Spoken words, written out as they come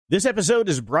This episode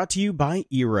is brought to you by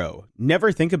Eero.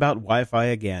 Never think about Wi-Fi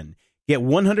again. Get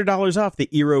 $100 off the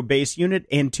Eero base unit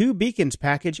and 2 beacons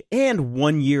package and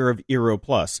 1 year of Eero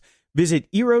Plus. Visit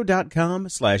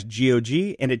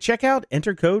Eero.com/GOG and at checkout,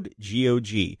 enter code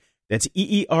GOG. That's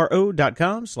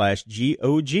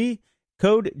EERO.com/GOG,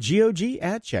 code GOG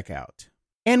at checkout.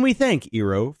 And we thank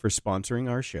Eero for sponsoring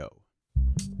our show.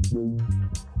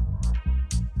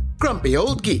 Grumpy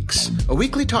Old Geeks, a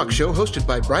weekly talk show hosted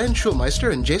by Brian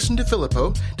Schulmeister and Jason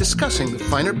DeFilippo, discussing the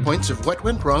finer points of what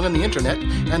went wrong on the internet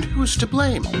and who's to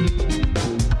blame.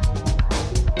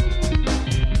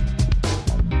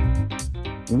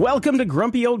 Welcome to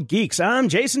Grumpy Old Geeks. I'm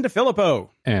Jason DeFilippo.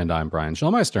 And I'm Brian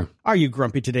Schulmeister. Are you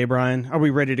grumpy today, Brian? Are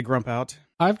we ready to grump out?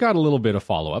 I've got a little bit of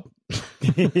follow-up,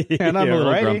 and I'm a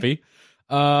little grumpy.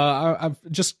 I'm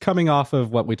just coming off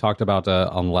of what we talked about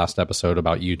on the last episode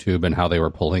about YouTube and how they were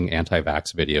pulling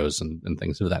anti-vax videos and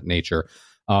things of that nature.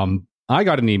 I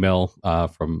got an email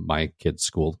from my kid's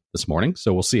school this morning,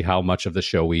 so we'll see how much of the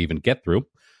show we even get through,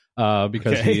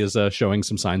 because he is showing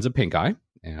some signs of pink eye.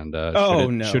 And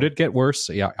should it get worse,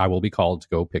 I will be called to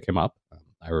go pick him up.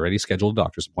 I already scheduled a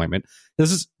doctor's appointment.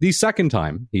 This is the second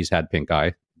time he's had pink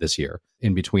eye this year.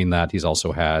 In between that, he's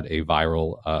also had a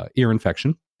viral ear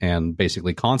infection and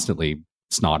basically constantly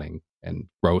snotting and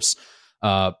gross.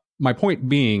 My point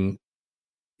being,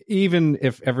 even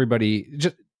if everybody,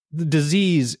 just the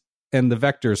disease and the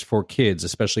vectors for kids,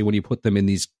 especially when you put them in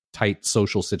these tight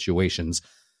social situations,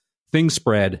 things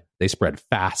spread. They spread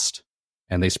fast,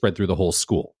 and they spread through the whole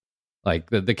school.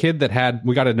 Like the kid that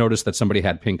we got a notice that somebody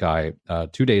had pink eye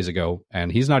 2 days ago,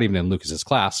 and he's not even in Lucas's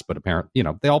class, but apparently,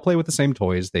 they all play with the same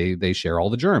toys. They share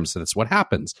all the germs. So that's what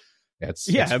happens.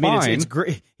 It's fine. It's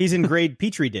great. He's in grade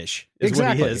petri dish.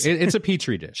 Exactly. What he is. It's a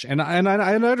petri dish. And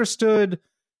I understood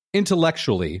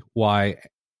intellectually why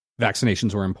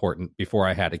vaccinations were important before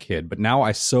I had a kid, but now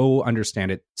I so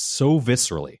understand it so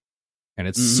viscerally. And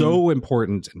it's so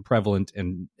important and prevalent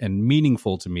and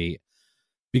meaningful to me,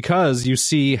 because you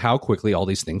see how quickly all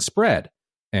these things spread.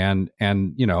 And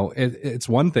it's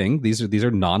one thing. These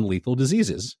are non-lethal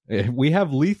diseases. We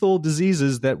have lethal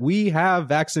diseases that we have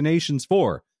vaccinations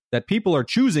for, that people are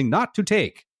choosing not to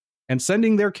take and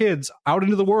sending their kids out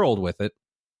into the world with it.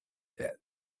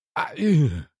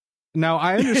 Now,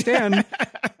 I understand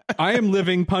I am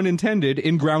living, pun intended,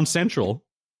 in Ground Central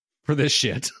for this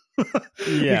shit.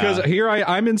 Because here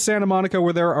I'm in Santa Monica,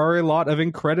 where there are a lot of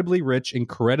incredibly rich,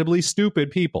 incredibly stupid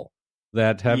people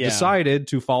that have decided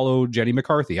to follow Jenny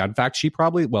McCarthy. In fact, she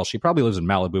probably lives in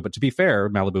Malibu, but to be fair,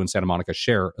 Malibu and Santa Monica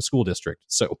share a school district.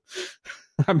 So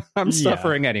I'm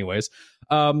suffering anyways.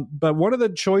 But one of the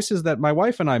choices that my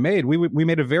wife and I made, we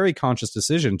made a very conscious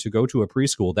decision to go to a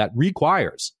preschool that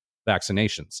requires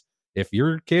vaccinations. If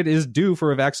your kid is due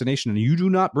for a vaccination and you do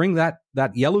not bring that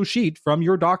yellow sheet from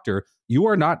your doctor,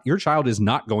 your child is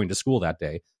not going to school that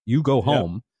day. You go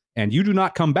home and you do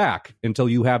not come back until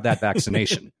you have that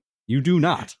vaccination. You do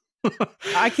not.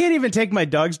 I can't even take my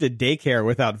dogs to daycare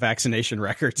without vaccination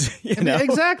records.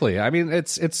 Exactly. I mean,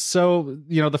 it's so,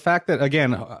 the fact that,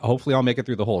 again, hopefully I'll make it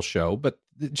through the whole show, but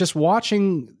just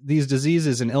watching these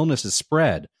diseases and illnesses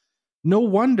spread, no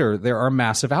wonder there are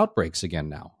massive outbreaks again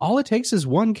now. All it takes is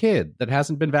one kid that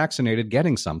hasn't been vaccinated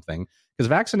getting something,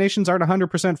 because vaccinations aren't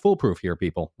 100% foolproof here,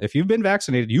 people. If you've been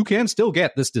vaccinated, you can still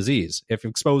get this disease if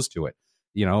exposed to it.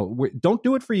 Don't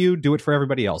do it for you, do it for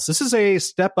everybody else. This is a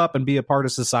step up and be a part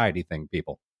of society thing,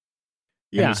 people.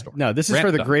 Yeah, no, this is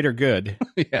for the greater good.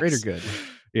 Yes. Greater good.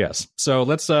 Yes. So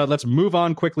let's move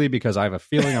on quickly, because I have a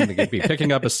feeling I'm going to be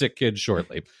picking up a sick kid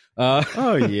shortly.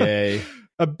 Oh, yay.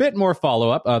 A bit more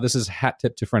follow-up. This is hat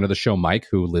tip to friend of the show, Mike,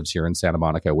 who lives here in Santa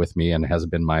Monica with me and has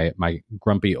been my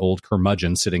grumpy old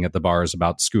curmudgeon sitting at the bars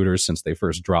about scooters since they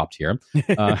first dropped here.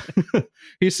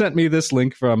 He sent me this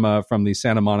link from the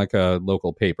Santa Monica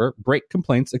local paper. Brake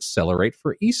complaints accelerate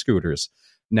for e-scooters.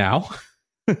 Now,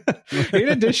 in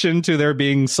addition to there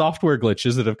being software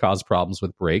glitches that have caused problems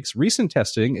with brakes, recent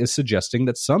testing is suggesting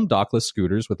that some dockless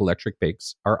scooters with electric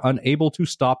brakes are unable to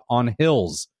stop on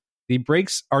hills. The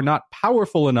brakes are not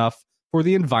powerful enough for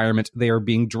the environment they are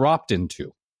being dropped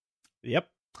into. Yep.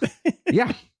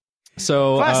 Yeah.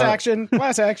 So class action.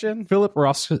 Philip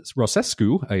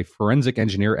Rosescu, a forensic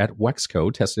engineer at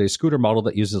Wexco, tested a scooter model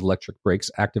that uses electric brakes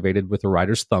activated with a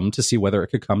rider's thumb to see whether it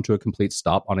could come to a complete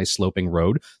stop on a sloping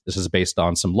road. This is based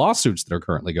on some lawsuits that are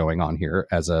currently going on here,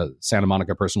 as a Santa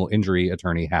Monica personal injury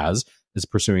attorney is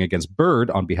pursuing against Bird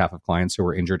on behalf of clients who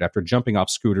were injured after jumping off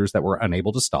scooters that were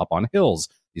unable to stop on hills.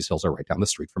 These hills are right down the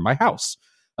street from my house.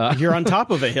 You're on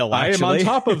top of a hill, actually. I am on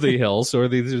top of the hill. So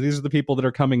these are the people that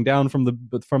are coming down from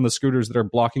the scooters that are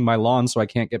blocking my lawn so I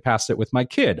can't get past it with my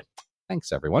kid.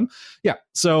 Thanks, everyone. Yeah,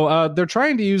 so they're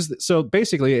trying to use... So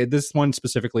basically, this one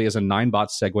specifically is a Ninebot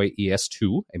Segway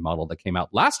ES2, a model that came out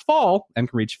last fall and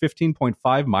can reach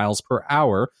 15.5 miles per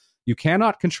hour. You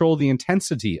cannot control the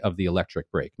intensity of the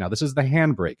electric brake. Now, this is the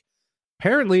handbrake.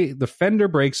 Apparently, the fender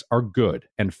brakes are good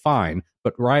and fine,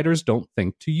 but riders don't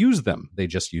think to use them. They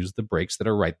just use the brakes that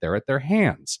are right there at their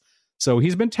hands. So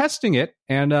he's been testing it,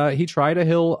 and he tried a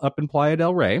hill up in Playa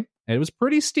del Rey, and it was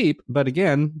pretty steep, but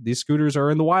again, these scooters are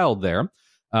in the wild there.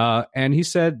 And he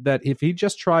said that if he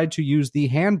just tried to use the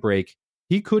handbrake,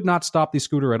 he could not stop the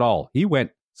scooter at all. He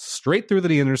went straight through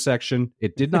the intersection.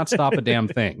 It did not stop a damn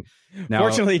thing. Now,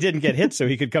 fortunately, he didn't get hit, so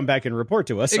he could come back and report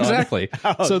to us exactly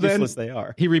on how so useless then they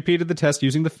are. He repeated the test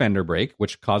using the fender brake,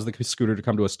 which caused the scooter to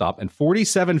come to a stop, and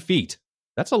 47 feet.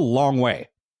 That's a long way.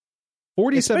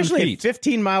 47 Especially feet.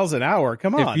 15 miles an hour.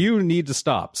 Come on. If you need to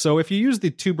stop. So if you use the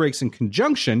two brakes in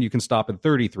conjunction, you can stop at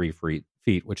 33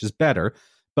 feet, which is better.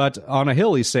 But on a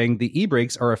hill, he's saying the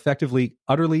e-brakes are effectively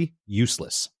utterly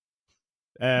useless.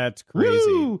 That's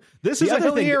crazy. Woo! This is a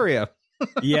hilly area.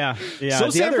 Yeah. So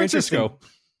San Francisco.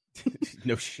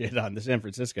 No shit on the San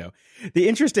Francisco. The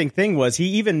interesting thing was he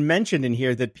even mentioned in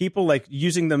here that people like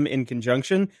using them in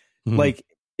conjunction, like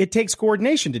it takes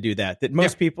coordination to do that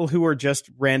most people who are just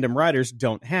random riders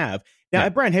don't have. Now,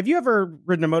 Brian, have you ever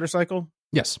ridden a motorcycle?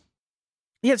 Yes.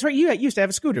 Yeah, that's right. You used to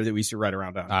have a scooter that we used to ride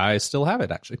around on. I still have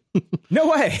it, actually. No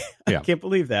way. Yeah. I can't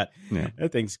believe that. Yeah.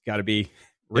 That thing's got to be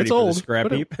ready it's for old, the scrap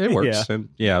but heap. it works.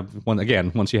 Yeah.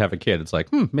 And once you have a kid, it's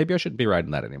like, maybe I shouldn't be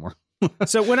riding that anymore.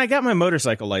 So when I got my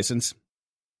motorcycle license,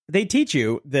 they teach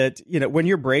you that, when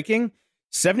you're braking,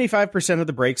 75% of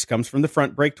the brakes comes from the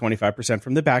front brake, 25%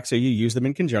 from the back. So you use them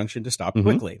in conjunction to stop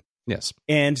quickly. Yes.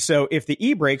 And so if the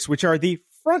e-brakes, which are the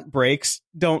front brakes,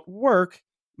 don't work,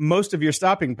 most of your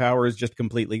stopping power is just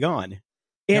completely gone.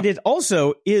 And it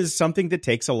also is something that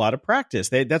takes a lot of practice.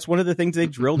 That's one of the things they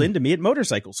drilled into me at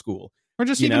motorcycle school. Or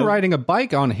just even riding a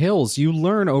bike on hills, you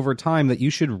learn over time that you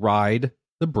should ride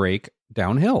the brake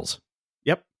down hills.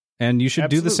 Yep. And you should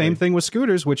do the same thing with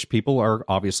scooters, which people are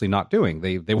obviously not doing.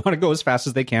 They want to go as fast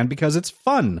as they can because it's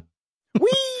fun.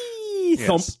 Whee!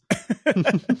 Thump.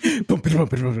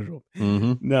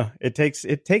 No, it takes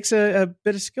a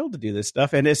bit of skill to do this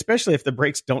stuff. And especially if the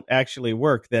brakes don't actually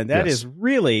work, then that is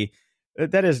really...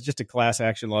 That is just a class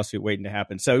action lawsuit waiting to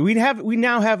happen. So we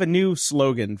now have a new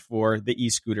slogan for the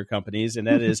e-scooter companies, and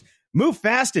that is move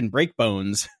fast and break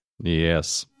bones.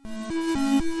 Yes.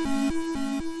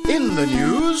 In the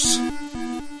news...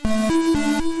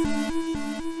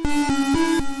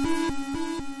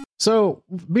 So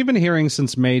we've been hearing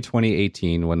since May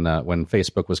 2018, when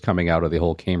Facebook was coming out of the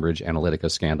whole Cambridge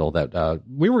Analytica scandal, that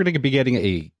we were going to be getting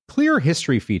a clear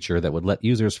history feature that would let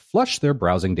users flush their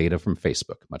browsing data from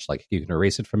Facebook, much like you can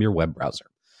erase it from your web browser.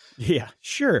 Yeah,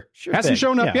 sure. Hasn't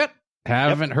shown up yet.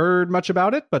 Haven't heard much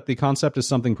about it, but the concept is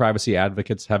something privacy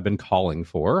advocates have been calling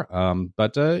for.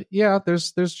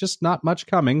 There's just not much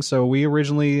coming. So we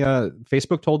originally,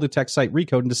 Facebook told the tech site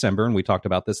Recode in December, and we talked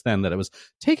about this then, that it was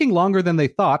taking longer than they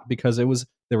thought because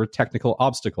there were technical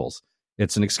obstacles.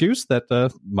 It's an excuse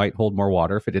that might hold more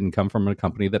water if it didn't come from a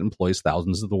company that employs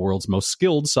thousands of the world's most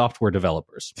skilled software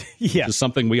developers. Yeah. Which is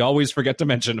something we always forget to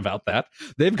mention about that.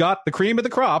 They've got the cream of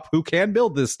the crop who can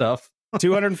build this stuff.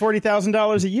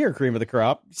 $240,000 a year, cream of the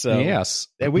crop. So yes,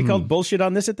 and we called bullshit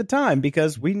on this at the time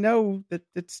because we know that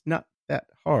it's not that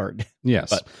hard. Yes.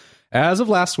 But as of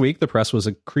last week, the press was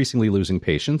increasingly losing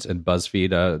patience, and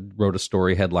BuzzFeed wrote a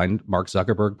story headlined, "Mark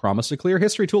Zuckerberg promised a clear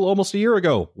history tool almost a year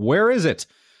ago. Where is it?"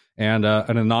 And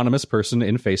an anonymous person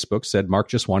in Facebook said Mark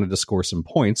just wanted to score some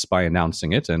points by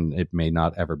announcing it, and it may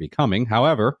not ever be coming.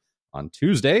 However, on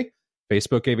Tuesday,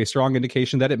 Facebook gave a strong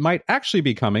indication that it might actually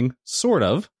be coming, sort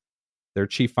of. Their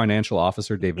chief financial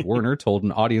officer, David Werner, told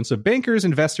an audience of bankers,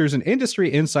 investors, and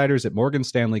industry insiders at Morgan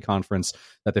Stanley conference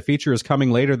that the feature is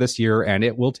coming later this year, and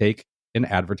it will take an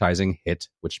advertising hit,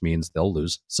 which means they'll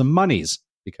lose some monies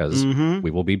because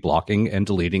we will be blocking and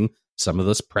deleting some of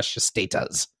those precious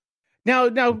datas. Now,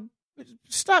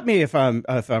 stop me if I'm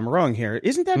wrong here.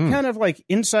 Isn't that kind of like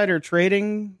insider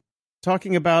trading,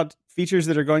 talking about features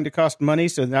that are going to cost money,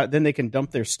 so that then they can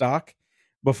dump their stock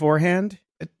beforehand?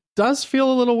 Does feel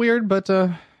a little weird, but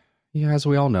as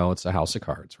we all know, it's a house of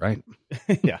cards, right?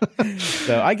 Yeah.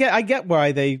 So I get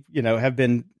why they have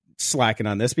been slacking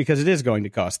on this, because it is going to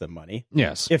cost them money.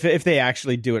 Yes, if they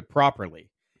actually do it properly.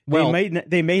 Well,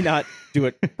 they may not do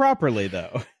it properly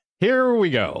though. Here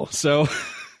we go. So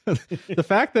the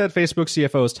fact that Facebook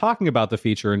CFO is talking about the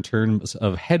feature in terms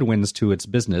of headwinds to its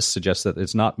business suggests that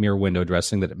it's not mere window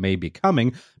dressing, that it may be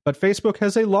coming, but Facebook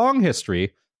has a long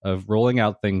history of rolling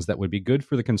out things that would be good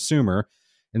for the consumer.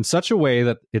 in such a way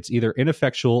that it's either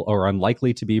ineffectual or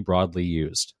unlikely to be broadly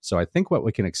used. So I think what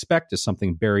we can expect is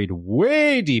something buried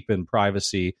way deep in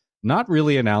privacy, not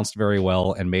really announced very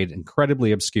well, and made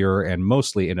incredibly obscure and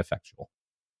mostly ineffectual.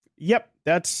 Yep,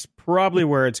 that's probably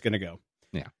where it's going to go.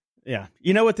 Yeah. Yeah.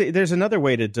 You know what? There's another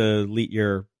way to delete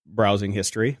your browsing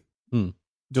history.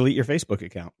 Delete your Facebook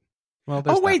account.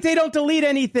 Well, wait, they don't delete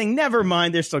anything. Never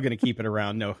mind. They're still going to keep it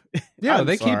around. No. Yeah,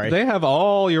 they have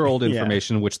all your old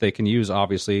information, which they can use.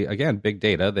 Obviously, again, big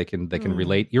data. They can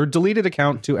relate your deleted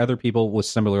account to other people with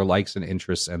similar likes and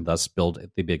interests, and thus build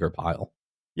the bigger pile.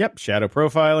 Yep, shadow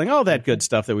profiling, all that good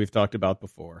stuff that we've talked about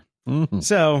before.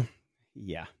 So,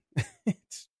 yeah,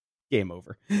 it's game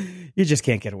over. You just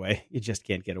can't get away. You just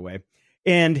can't get away.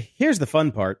 And here's the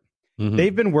fun part.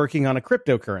 They've been working on a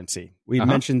cryptocurrency. We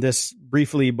mentioned this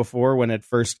briefly before when it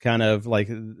first kind of like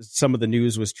some of the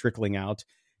news was trickling out.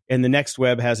 And the Next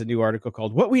Web has a new article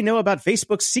called What We Know About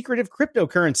Facebook's Secretive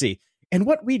Cryptocurrency and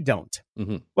What We Don't.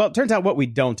 Well, it turns out what we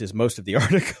don't is most of the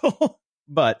article,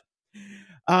 but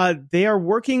they are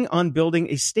working on building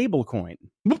a stable coin,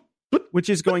 which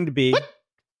is going to be...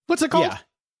 What's it called? Yeah,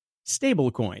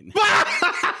 stable coin.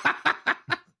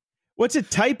 What's a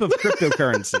type of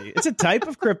cryptocurrency? It's a type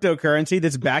of cryptocurrency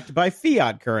that's backed by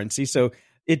fiat currency, so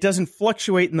it doesn't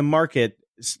fluctuate in the market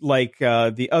like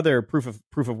the other proof of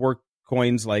work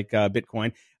coins like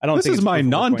Bitcoin. I don't. This think is my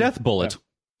non-death bullet.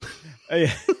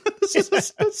 This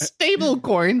is a stable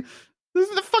coin. This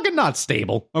is fucking not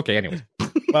stable. Okay, anyway.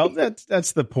 Well,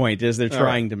 that's the point. Is they're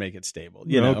trying to make it stable.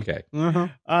 You know. Okay.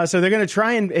 So they're going to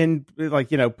try and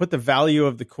put the value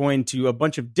of the coin to a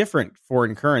bunch of different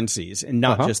foreign currencies and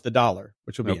not just the dollar,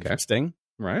 which will be interesting.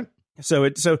 Right. So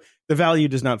the value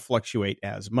does not fluctuate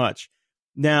as much.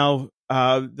 Now,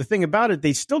 the thing about it,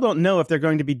 they still don't know if they're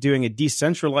going to be doing a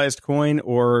decentralized coin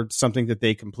or something that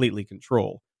they completely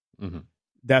control.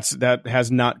 That has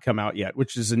not come out yet,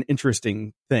 which is an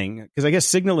interesting thing because I guess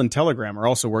Signal and Telegram are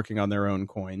also working on their own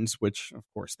coins, which of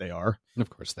course they are.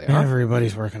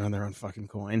 Everybody's working on their own fucking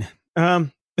coin.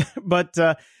 But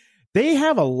they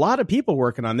have a lot of people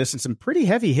working on this and some pretty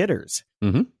heavy hitters.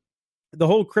 The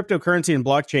whole cryptocurrency and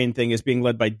blockchain thing is being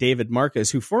led by David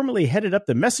Marcus, who formerly headed up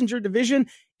the Messenger division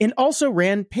and also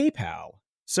ran PayPal.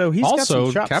 So he's also got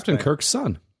some chops Captain there. Kirk's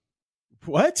son.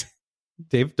 What?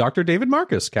 Dr. David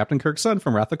Marcus, Captain Kirk's son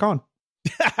from Wrath of Khan.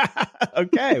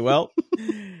 Okay, well,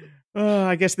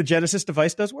 I guess the Genesis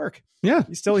device does work. Yeah,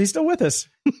 he's still with us.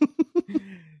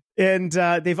 And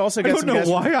they've also got. I don't know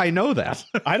why I know that.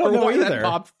 I don't know either. That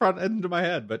popped front into my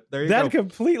head, but there you go. That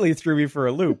completely threw me for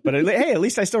a loop. But hey, at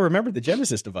least I still remember the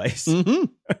Genesis device. They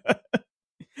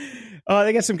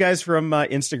got some guys from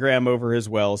Instagram over as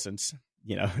well, since.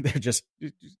 They're just,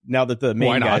 now that the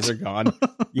main guys are gone.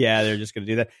 Yeah, they're just going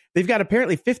to do that. They've got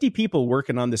apparently 50 people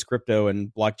working on this crypto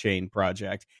and blockchain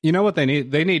project. You know what they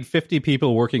need? They need 50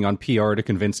 people working on PR to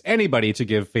convince anybody to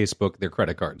give Facebook their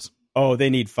credit cards. Oh, they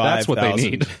need 5,000. That's what they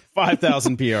need.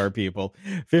 5,000 PR people.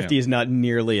 50 is not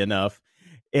nearly enough.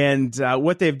 And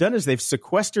what they've done is they've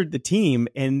sequestered the team.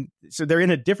 And so they're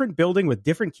in a different building with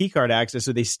different keycard access.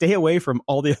 So they stay away from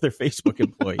all the other Facebook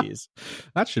employees.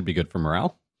 That should be good for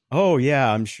morale. Oh, yeah,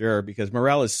 I'm sure, because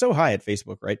morale is so high at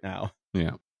Facebook right now.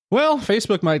 Yeah. Well,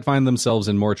 Facebook might find themselves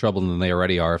in more trouble than they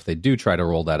already are if they do try to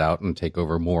roll that out and take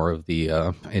over more of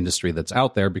the industry that's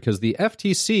out there, because the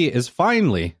FTC is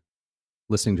finally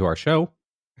listening to our show.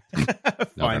 No,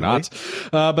 they're not.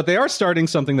 But they are starting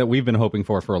something that we've been hoping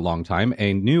for a long time,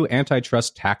 a new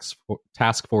antitrust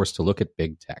task force to look at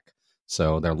big tech.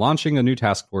 So they're launching a new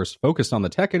task force focused on the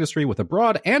tech industry with a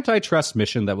broad antitrust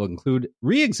mission that will include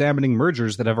re-examining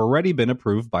mergers that have already been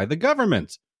approved by the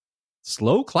government.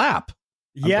 Slow clap.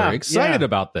 I'm very excited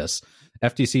about this.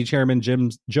 FTC Chairman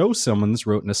Joe Simmons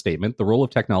wrote in a statement, "The role of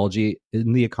technology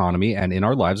in the economy and in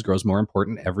our lives grows more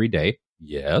important every day.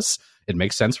 Yes, it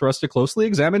makes sense for us to closely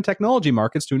examine technology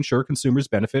markets to ensure consumers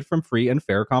benefit from free and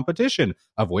fair competition,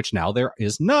 of which now there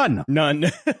is none."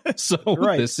 So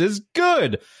This is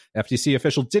good. FTC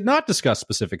official did not discuss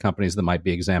specific companies that might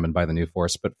be examined by the new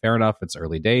force, but fair enough. It's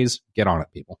early days. Get on it,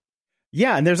 people.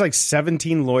 Yeah, and there's like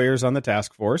 17 lawyers on the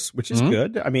task force, which is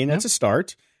good. I mean, that's a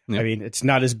start. I mean, it's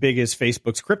not as big as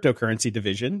Facebook's cryptocurrency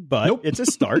division, but it's a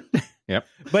start.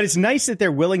 But it's nice that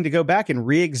they're willing to go back and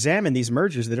re-examine these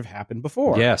mergers that have happened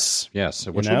before. Yes.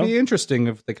 Which would be interesting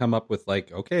if they come up with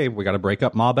like, okay, we got to break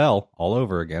up Ma Bell all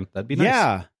over again. That'd be nice.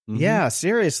 Yeah. Yeah,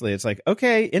 seriously. It's like,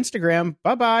 okay, Instagram,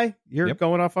 bye-bye. You're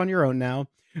going off on your own now.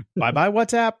 Bye-bye,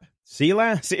 WhatsApp. See you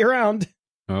around.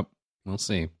 Oh, we'll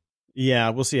see. Yeah,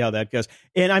 we'll see how that goes.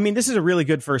 And I mean, this is a really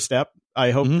good first step.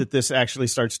 I hope that this actually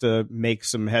starts to make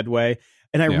some headway.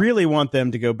 And I really want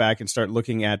them to go back and start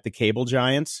looking at the cable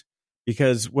giants,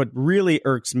 because what really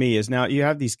irks me is now you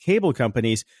have these cable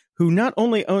companies who not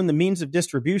only own the means of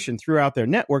distribution throughout their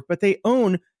network, but they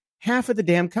own half of the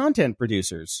damn content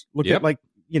producers. Look at like,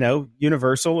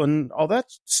 Universal and all that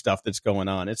stuff that's going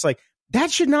on. It's like, that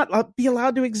should not be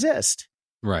allowed to exist.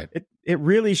 Right. It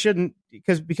really shouldn't,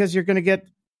 because you're going to get,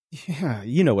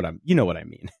 you know what I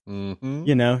mean. Mm-hmm.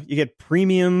 You get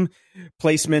premium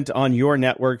placement on your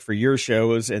network for your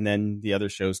shows, and then the other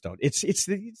shows don't. It's just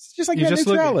like net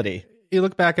neutrality. You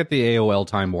look back at the AOL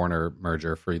Time Warner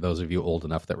merger, for those of you old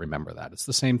enough that remember that. It's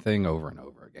the same thing over and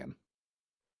over again.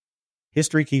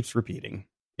 History keeps repeating.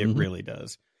 It really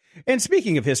does. And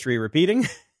speaking of history repeating,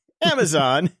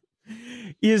 Amazon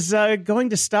is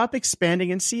going to stop expanding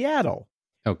in Seattle.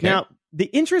 Okay. Now, the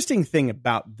interesting thing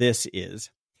about this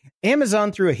is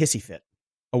Amazon threw a hissy fit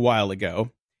a while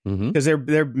ago because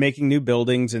they're making new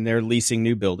buildings and they're leasing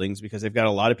new buildings because they've got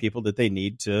a lot of people that they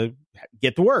need to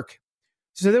get to work.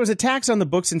 So there was a tax on the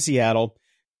books in Seattle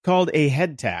called a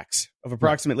head tax of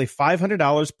approximately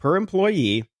 $500 per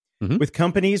employee with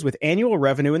companies with annual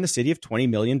revenue in the city of $20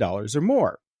 million or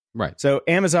more. Right. So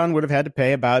Amazon would have had to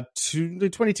pay about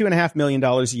 $22.5 million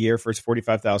a year for its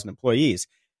 45,000 employees.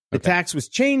 The tax was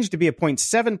changed to be a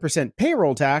 0.7%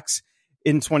 payroll tax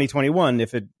in 2021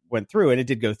 if it went through, and it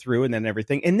did go through, and then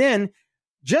everything. And then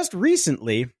just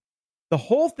recently, the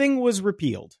whole thing was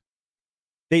repealed.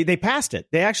 They passed it.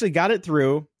 They actually got it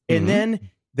through, and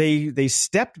then they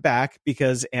stepped back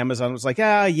because Amazon was like,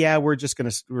 we're just going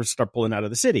to start pulling out of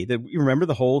the city. You remember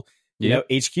the whole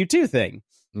HQ2 thing?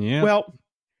 Yeah. Well,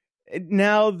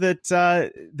 now that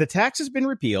the tax has been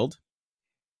repealed,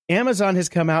 Amazon has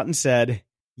come out and said,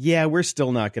 we're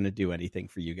still not going to do anything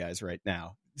for you guys right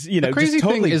now. The crazy just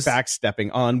totally thing is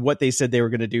backstepping on what they said they were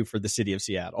going to do for the city of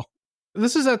Seattle.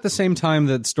 This is at the same time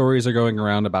that stories are going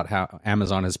around about how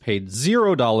Amazon has paid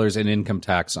 $0 in income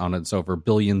tax on its over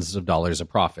billions of dollars of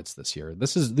profits this year.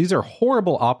 These are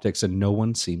horrible optics, and no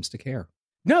one seems to care.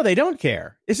 No, they don't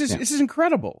care. This is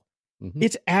incredible.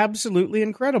 It's absolutely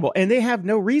incredible. And they have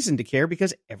no reason to care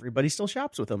because everybody still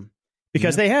shops with them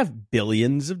because they have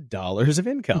billions of dollars of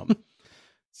income.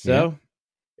 So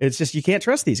it's just, you can't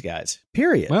trust these guys,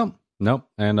 period. Well, no.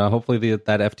 And hopefully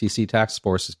that FTC task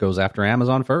force goes after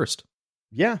Amazon first.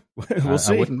 Yeah, we'll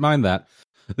see. I wouldn't mind that.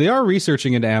 They are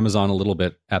researching into Amazon a little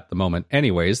bit at the moment.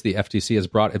 Anyways, the FTC has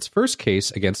brought its first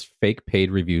case against fake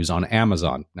paid reviews on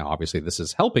Amazon. Now, obviously, this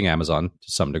is helping Amazon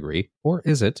to some degree, or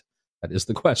is it? That is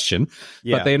the question.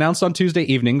 Yeah. But they announced on Tuesday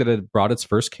evening that it brought its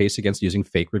first case against using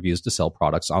fake reviews to sell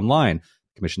products online.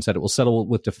 The commission said it will settle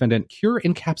with defendant Cure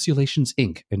Encapsulations,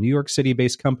 Inc., a New York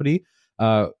City-based company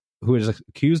who is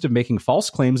accused of making false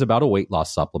claims about a weight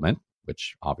loss supplement,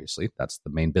 which obviously that's the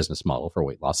main business model for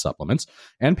weight loss supplements,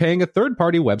 and paying a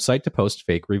third-party website to post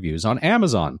fake reviews on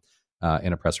Amazon.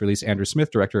 In a press release, Andrew Smith,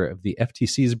 director of the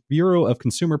FTC's Bureau of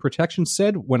Consumer Protection,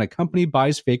 said when a company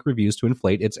buys fake reviews to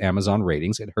inflate its Amazon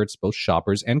ratings, it hurts both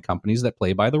shoppers and companies that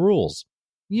play by the rules.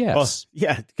 Yes. Well,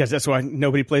 yeah, because that's why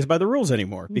nobody plays by the rules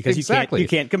anymore, because you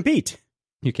can't compete.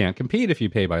 You can't compete if you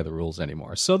pay by the rules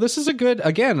anymore. So this is a good,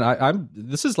 again,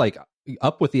 this is like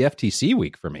up with the FTC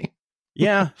week for me.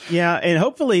 Yeah. And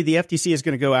hopefully the FTC is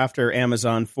going to go after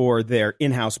Amazon for their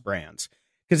in-house brands.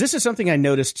 Because this is something I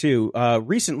noticed too.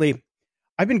 Recently,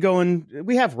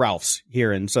 we have Ralph's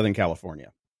here in Southern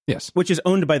California. Yes. Which is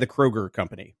owned by the Kroger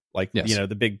company,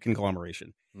 the big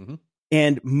conglomeration. Mm-hmm.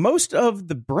 And most of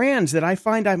the brands that I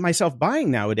find myself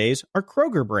buying nowadays are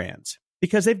Kroger brands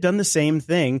because they've done the same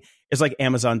thing as like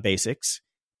Amazon Basics.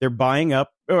 They're buying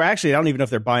up, or actually, I don't even know if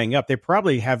they're buying up. They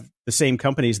probably have the same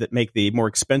companies that make the more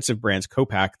expensive brands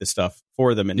co-pack the stuff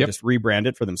for them and just rebrand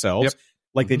it for themselves,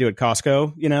 like they do at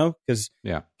Costco, because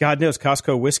God knows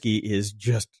Costco whiskey is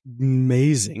just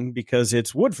amazing because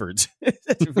it's Woodford's.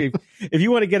 If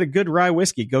you want to get a good rye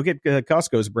whiskey, go get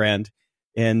Costco's brand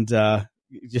and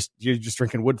you're just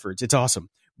drinking Woodford's. It's awesome.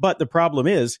 But the problem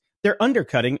is they're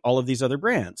undercutting all of these other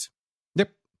brands.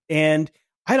 Yep. And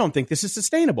I don't think this is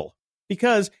sustainable.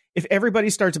 Because if everybody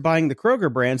starts buying the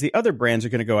Kroger brands, the other brands are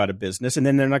going to go out of business, and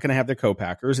then they're not going to have their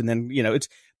co-packers, and then it's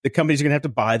the companies are going to have to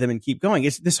buy them and keep going.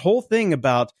 It's this whole thing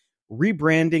about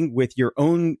rebranding with your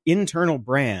own internal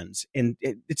brands, and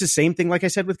it's the same thing. Like I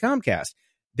said with Comcast,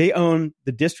 they own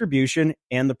the distribution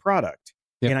and the product,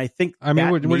 and I think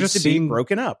we're just seeing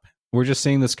broken up. We're just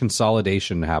seeing this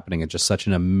consolidation happening at just such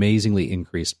an amazingly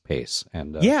increased pace,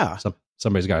 and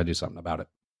somebody's got to do something about it.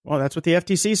 Well, that's what the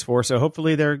FTC's for, so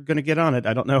hopefully they're going to get on it.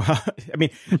 I don't know how. I mean,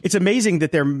 it's amazing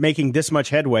that they're making this much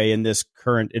headway in this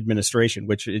current administration,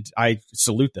 which I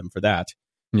salute them for that.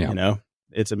 Yeah.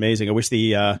 It's amazing. I wish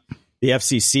the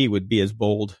FCC would be as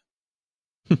bold.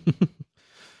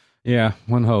 Yeah,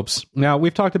 one hopes. Now,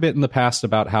 we've talked a bit in the past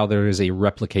about how there is a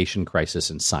replication crisis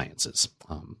in sciences,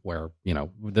 where,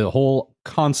 the whole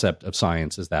concept of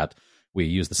science is that we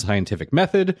use the scientific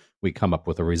method, we come up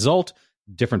with a result,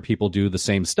 different people do the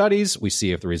same studies, we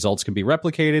see if the results can be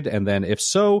replicated, and then if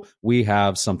so, we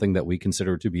have something that we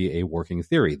consider to be a working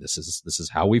theory. This is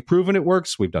how we've proven it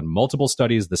works. We've done multiple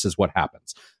studies. This is what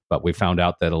happens. But we found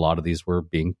out that a lot of these were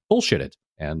being bullshitted,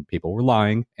 and people were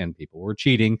lying, and people were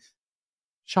cheating.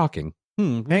 Shocking.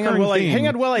 Hang on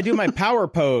while I do my power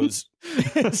pose.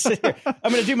 I'm going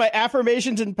to do my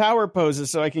affirmations and power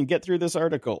poses so I can get through this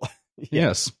article.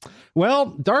 Yes.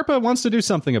 Well, DARPA wants to do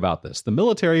something about this. The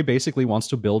military basically wants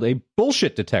to build a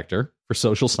bullshit detector for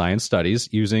social science studies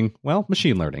using,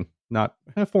 machine learning, not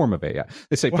a form of AI.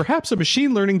 They say perhaps a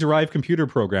machine learning derived computer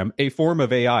program, a form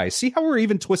of AI. See how we're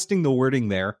even twisting the wording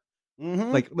there?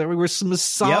 Mm-hmm. Like we're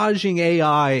massaging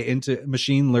AI into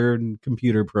machine learned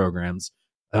computer programs.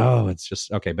 Oh, it's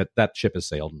just okay. But that ship has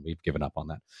sailed and we've given up on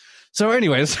that. So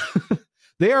anyways,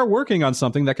 they are working on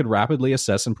something that could rapidly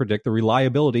assess and predict the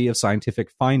reliability of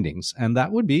scientific findings. And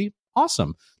that would be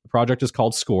awesome. The project is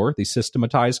called SCORE, the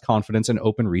Systematized Confidence in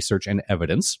Open Research and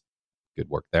Evidence. Good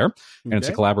work there. And it's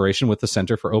a collaboration with the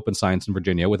Center for Open Science in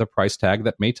Virginia with a price tag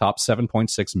that may top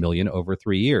 $7.6 million over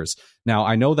 3 years. Now,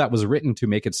 I know that was written to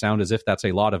make it sound as if that's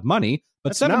a lot of money,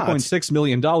 but $7.6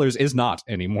 million is not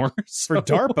anymore. So, for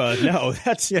DARPA, no.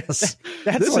 That's this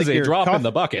like is a drop in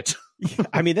the bucket.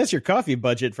 I mean, that's your coffee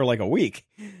budget for like a week.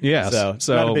 Yes.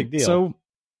 So not a big deal. So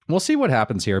we'll see what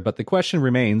happens here, but the question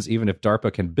remains, even if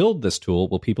DARPA can build this tool,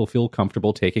 will people feel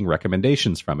comfortable taking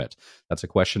recommendations from it? That's a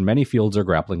question many fields are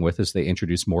grappling with as they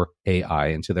introduce more AI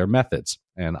into their methods.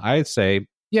 And I'd say,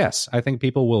 yes, I think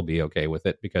people will be okay with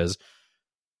it because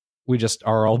we just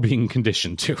are all being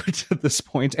conditioned to it at this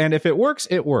point. And if it works,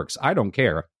 it works. I don't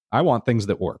care. I want things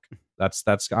that work.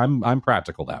 I'm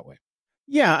practical that way.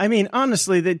 Yeah, I mean,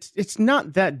 honestly, it's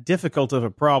not that difficult of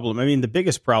a problem. I mean, the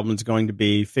biggest problem is going to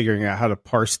be figuring out how to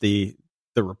parse the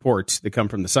reports that come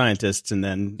from the scientists and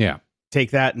then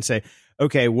take that and say,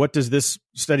 okay, what does this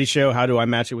study show? How do I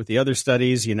match it with the other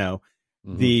studies?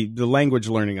 The language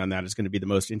learning on that is going to be the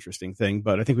most interesting thing.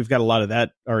 But I think we've got a lot of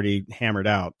that already hammered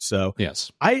out. So yes,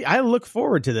 I look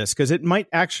forward to this because it might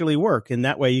actually work. And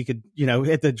that way you could,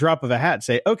 at the drop of a hat,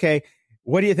 say, okay,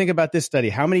 what do you think about this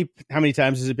study? How many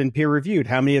times has it been peer reviewed?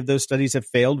 How many of those studies have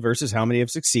failed versus how many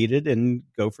have succeeded, and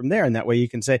go from there. And that way you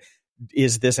can say,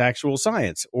 is this actual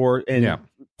science? And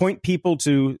point people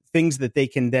to things that they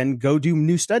can then go do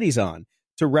new studies on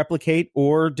to replicate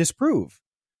or disprove.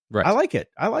 Right. I like it.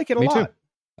 I like it a lot. Too.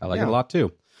 I like it a lot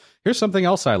too. Here's something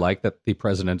else I like that the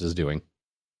president is doing.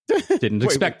 Didn't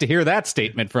expect to hear that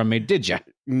statement from me, did you?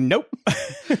 Nope.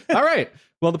 All right.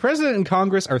 Well, the president and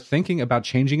Congress are thinking about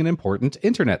changing an important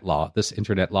internet law. This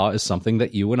internet law is something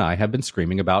that you and I have been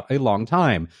screaming about a long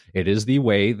time. It is the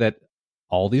way that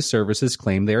all these services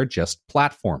claim they are just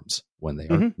platforms when they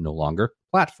are no longer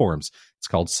platforms. It's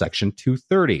called Section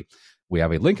 230. We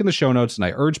have a link in the show notes, and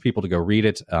I urge people to go read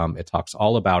it. It talks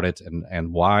all about it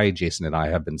and why Jason and I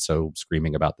have been so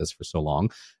screaming about this for so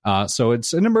long. So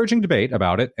it's an emerging debate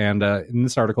about it. And in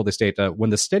this article, they state, when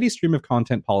the steady stream of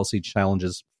content policy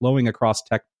challenges flowing across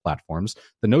tech platforms,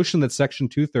 the notion that Section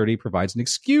 230 provides an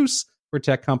excuse for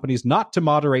tech companies not to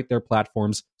moderate their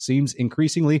platforms seems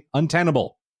increasingly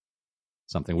untenable.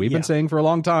 Something we've been saying for a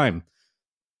long time.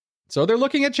 So they're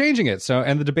looking at changing it.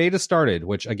 And the debate has started,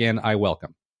 which, again, I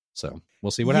welcome. So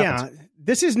we'll see what happens. Yeah,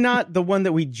 this is not the one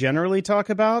that we generally talk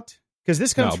about because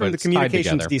this comes from the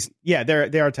Communications Decency. Yeah,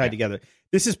 they are tied together.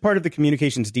 This is part of the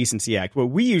Communications Decency Act. What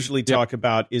we usually talk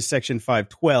about is Section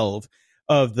 512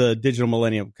 of the Digital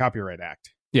Millennium Copyright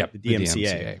Act. Yeah, the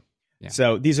DMCA. Yeah.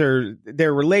 So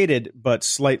they're related but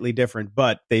slightly different,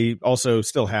 but they also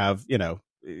still have,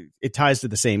 it ties to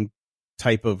the same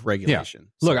type of regulation.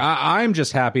 Yeah. Look, I'm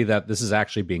just happy that this is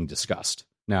actually being discussed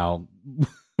now.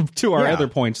 To our other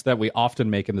points that we often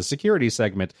make in the security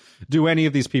segment, do any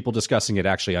of these people discussing it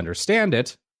actually understand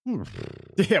it?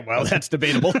 Yeah, well, that's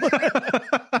debatable.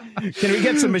 Can we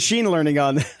get some machine learning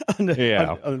on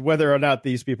whether or not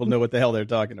these people know what the hell they're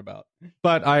talking about?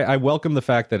 But I welcome the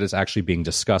fact that it's actually being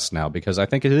discussed now, because I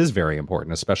think it is very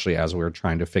important, especially as we're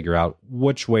trying to figure out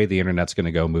which way the internet's going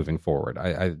to go moving forward.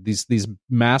 These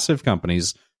massive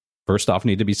companies, first off,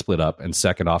 need to be split up, and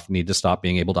second off, need to stop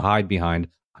being able to hide behind,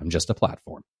 I'm just a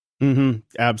platform. Mm-hmm.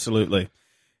 Absolutely.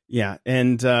 Yeah.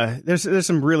 And there's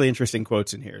some really interesting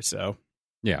quotes in here. So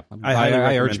yeah,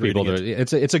 I urge people to,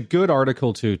 it's a good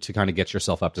article to kind of get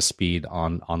yourself up to speed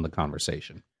on the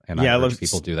conversation. And I urge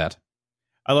people do that.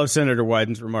 I love Senator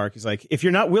Wyden's remark. He's like, if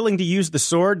you're not willing to use the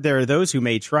sword, there are those who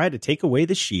may try to take away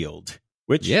the shield,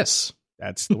 which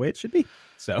that's the way it should be.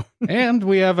 So, and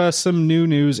we have some new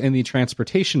news in the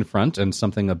transportation front, and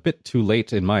something a bit too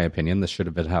late, in my opinion. This should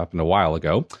have happened a while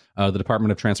ago. The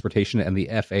Department of Transportation and the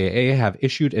FAA have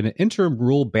issued an interim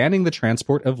rule banning the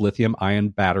transport of lithium-ion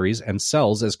batteries and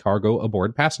cells as cargo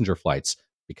aboard passenger flights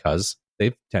because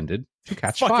they've tended to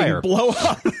catch fire. Blow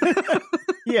up.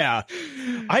 Yeah.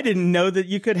 I didn't know that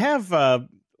you could have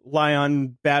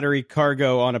lithium battery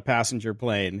cargo on a passenger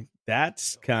plane.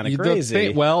 That's kind of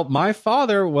crazy. Well, my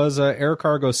father was an air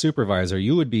cargo supervisor.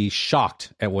 You would be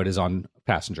shocked at what is on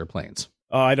passenger planes.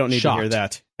 Oh, I don't need to hear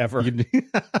that ever. Oh,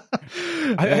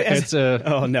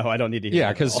 no, I don't need to hear that.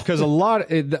 Yeah,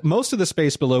 because most of the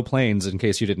space below planes, in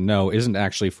case you didn't know, isn't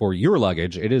actually for your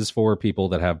luggage. It is for people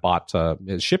that have bought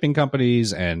shipping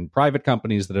companies and private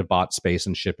companies that have bought space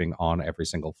and shipping on every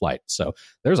single flight. So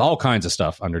there's all kinds of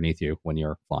stuff underneath you when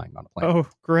you're flying on a plane. Oh,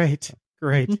 great.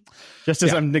 Just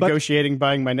as I'm negotiating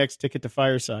buying my next ticket to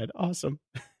Fireside. Awesome.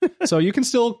 So you can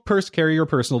still carry your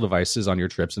personal devices on your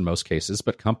trips in most cases,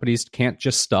 but companies can't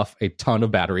just stuff a ton of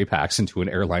battery packs into an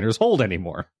airliner's hold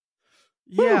anymore.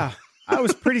 Yeah. I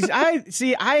was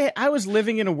I was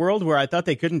living in a world where I thought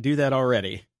they couldn't do that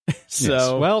already. So,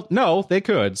 yes. Well, no, they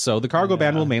could. So the cargo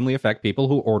ban will mainly affect people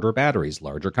who order batteries,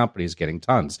 larger companies getting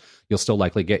tons. You'll still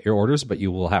likely get your orders, but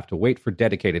you will have to wait for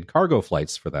dedicated cargo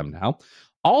flights for them now.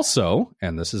 Also,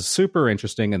 and this is super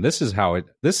interesting, and this is how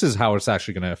it's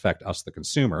actually going to affect us, the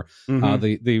consumer. Mm-hmm.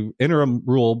 The interim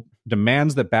rule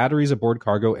demands that batteries aboard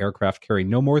cargo aircraft carry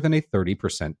no more than a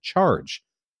 30% charge.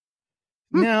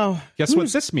 Now, guess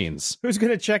what this means? Who's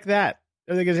going to check that?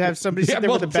 Are they going to have somebody sit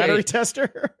there with a battery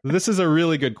tester? This is a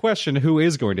really good question. Who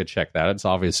is going to check that? It's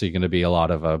obviously going to be a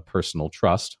lot of personal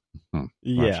trust.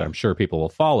 Which I'm sure people will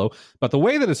follow. But the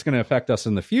way that it's going to affect us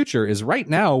in the future is right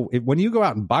now, when you go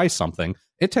out and buy something,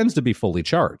 it tends to be fully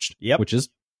charged, which is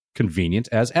convenient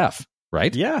as F,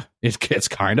 right? Yeah. It's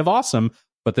kind of awesome,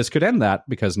 but this could end that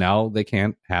because now they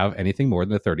can't have anything more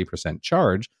than a 30%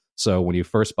 charge. So when you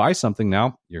first buy something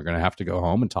now, you're going to have to go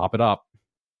home and top it up.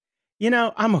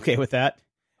 I'm okay with that.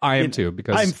 I am too,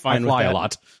 because I fly a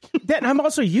lot. I'm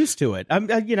also used to it.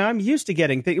 I'm used to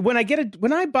getting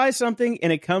when I buy something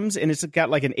and it comes and it's got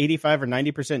like an 85 or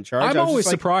 90% charge. I'm always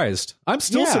surprised. I'm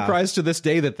still surprised to this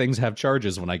day that things have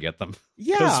charges when I get them.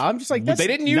 Yeah, I'm just like, they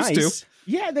didn't used to.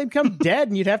 Yeah, they'd come dead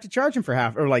and you'd have to charge them for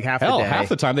half the day. Half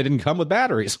the time they didn't come with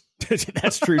batteries.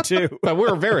 That's true too. But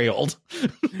we're very old.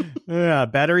 Yeah,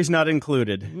 batteries not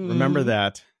included. Remember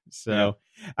that. So. Yeah.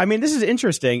 I mean, this is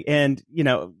interesting. And,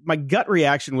 my gut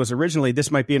reaction was originally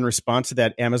this might be in response to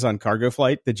that Amazon cargo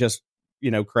flight that just,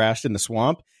 crashed in the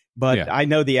swamp. But I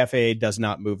know the FAA does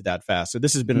not move that fast. So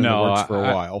this has been in the works for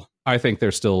a while. I think they're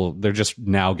just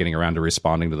now getting around to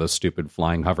responding to those stupid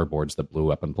flying hoverboards that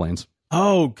blew up in planes.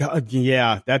 Oh, God.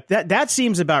 Yeah, that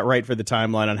seems about right for the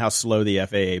timeline on how slow the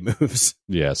FAA moves.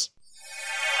 Yes.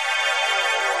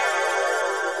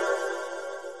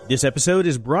 This episode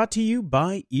is brought to you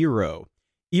by Eero.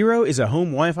 Eero is a home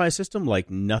Wi-Fi system like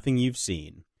nothing you've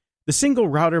seen. The single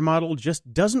router model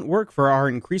just doesn't work for our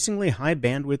increasingly high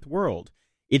bandwidth world.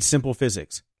 It's simple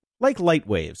physics. Like light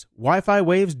waves, Wi-Fi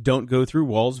waves don't go through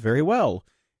walls very well.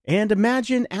 And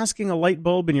imagine asking a light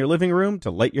bulb in your living room to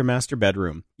light your master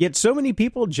bedroom. Yet so many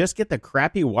people just get the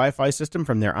crappy Wi-Fi system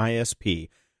from their ISP.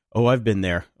 Oh, I've been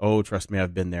there. Oh, trust me,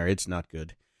 I've been there. It's not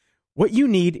good. What you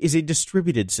need is a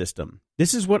distributed system.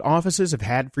 This is what offices have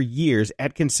had for years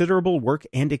at considerable work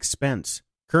and expense.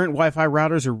 Current Wi-Fi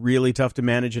routers are really tough to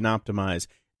manage and optimize.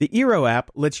 The Eero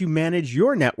app lets you manage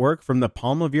your network from the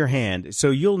palm of your hand,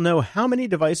 so you'll know how many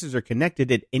devices are connected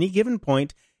at any given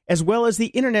point, as well as the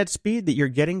internet speed that you're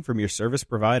getting from your service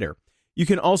provider. You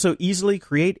can also easily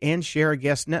create and share a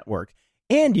guest network,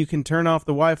 and you can turn off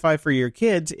the Wi-Fi for your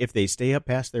kids if they stay up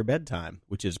past their bedtime,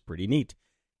 which is pretty neat.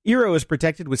 Eero is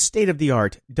protected with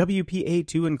state-of-the-art WPA2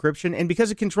 encryption, and because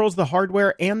it controls the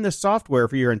hardware and the software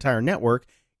for your entire network,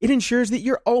 it ensures that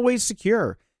you're always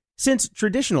secure. Since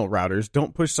traditional routers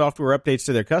don't push software updates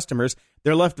to their customers,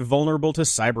 they're left vulnerable to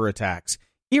cyber attacks.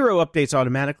 Eero updates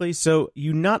automatically, so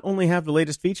you not only have the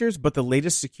latest features, but the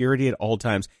latest security at all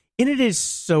times. And it is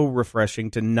so refreshing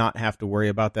to not have to worry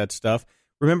about that stuff.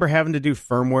 Remember having to do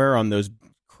firmware on those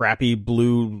crappy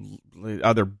blue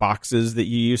other boxes that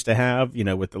you used to have,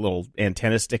 with the little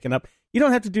antenna sticking up? You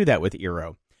don't have to do that with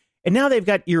Eero. And now they've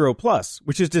got Eero Plus,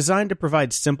 which is designed to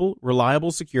provide simple,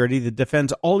 reliable security that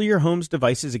defends all your home's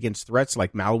devices against threats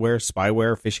like malware,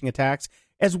 spyware, phishing attacks,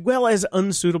 as well as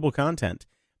unsuitable content.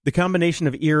 The combination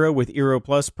of Eero with Eero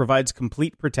Plus provides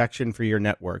complete protection for your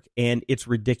network, and it's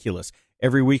ridiculous.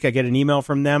 Every week I get an email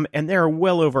from them, and there are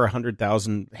well over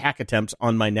 100,000 hack attempts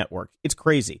on my network. It's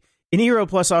crazy. And Eero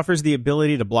Plus offers the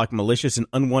ability to block malicious and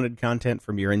unwanted content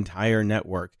from your entire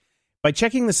network. By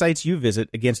checking the sites you visit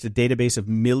against a database of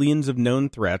millions of known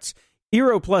threats,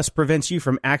 Eero Plus prevents you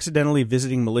from accidentally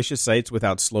visiting malicious sites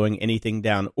without slowing anything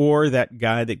down, or that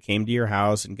guy that came to your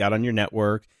house and got on your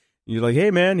network. You're like, hey,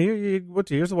 man, here's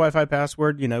the Wi-Fi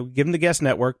password. Give him the guest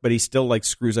network, but he still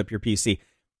screws up your PC.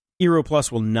 Eero Plus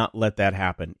will not let that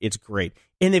happen. It's great.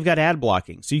 And they've got ad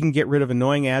blocking, so you can get rid of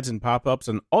annoying ads and pop-ups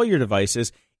on all your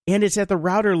devices. And it's at the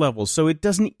router level, so it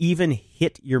doesn't even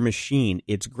hit your machine.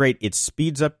 It's great. It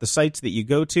speeds up the sites that you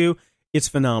go to. It's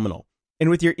phenomenal. And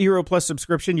with your Eero Plus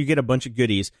subscription, you get a bunch of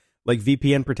goodies, like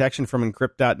VPN protection from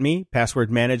Encrypt.me,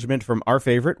 password management from our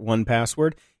favorite,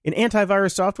 1Password, and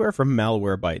antivirus software from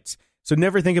Malwarebytes. So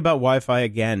never think about Wi-Fi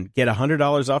again. Get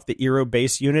 $100 off the Eero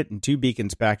base unit and 2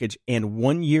 beacons package and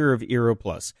 1 year of Eero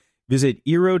Plus. Visit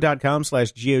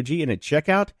Eero.com/GOG and at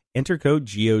checkout, enter code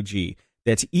GOG.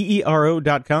 That's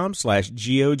EERO.com/GOG,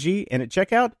 and at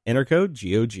checkout, enter code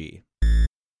GOG.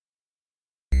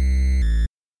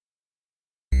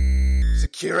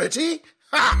 Security?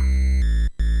 Ha!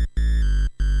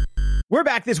 We're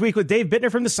back this week with Dave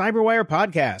Bittner from the Cyberwire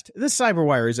podcast. The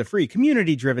Cyberwire is a free,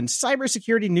 community-driven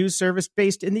cybersecurity news service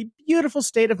based in the beautiful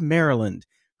state of Maryland,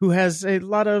 who has a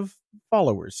lot of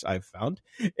followers, I've found.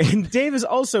 And Dave is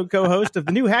also co-host of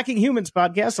the new Hacking Humans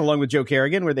podcast, along with Joe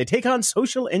Kerrigan, where they take on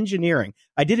social engineering.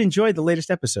 I did enjoy the latest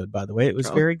episode, by the way. It was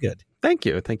very good. Thank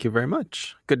you. Thank you very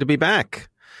much. Good to be back.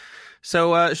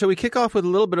 So shall we kick off with a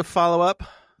little bit of follow-up?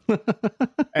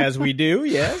 As we do,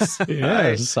 yes.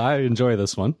 Yes, I enjoy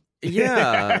this one.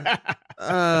 Yeah.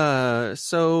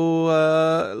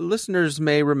 So listeners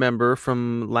may remember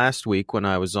from last week when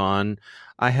I was on,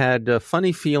 I had a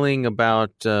funny feeling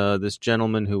about this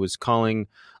gentleman who was calling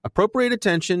appropriate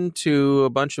attention to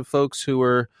a bunch of folks who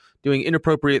were doing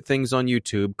inappropriate things on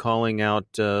YouTube, calling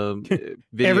out videos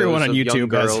Everyone on of YouTube young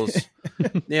girls.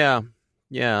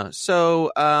 Yeah.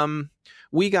 So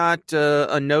we got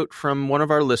a note from one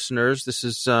of our listeners. This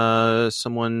is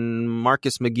someone,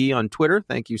 Marcus McGee on Twitter.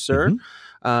 Thank you, sir.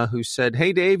 Who said,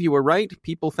 "Hey, Dave, you were right.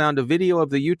 People found a video of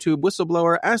the YouTube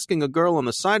whistleblower asking a girl on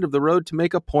the side of the road to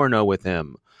make a porno with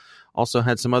him. Also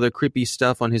had some other creepy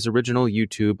stuff on his original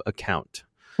YouTube account."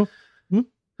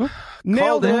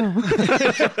 Nailed it.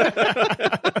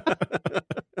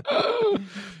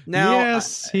 Now,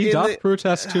 yes, he doth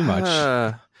protest too much.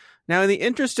 Now, in the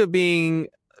interest of being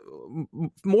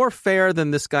more fair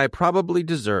than this guy probably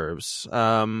deserves,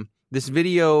 this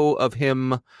video of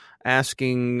him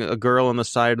asking a girl on the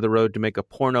side of the road to make a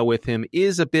porno with him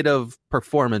is a bit of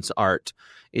performance art.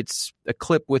 It's a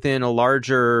clip within a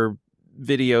larger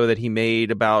video that he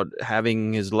made about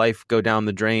having his life go down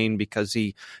the drain because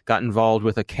he got involved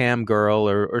with a cam girl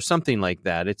or something like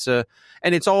that.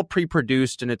 And it's all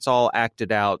pre-produced and it's all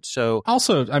acted out. So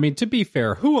also, I mean, to be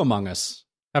fair, who among us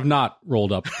have not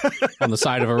rolled up on the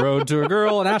side of a road to a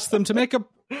girl and asked them to make a...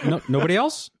 nobody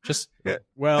else? Just...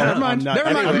 Well, never mind.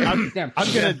 Anyway, I'm going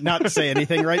to not say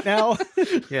anything right now.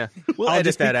 Yeah. I'll edit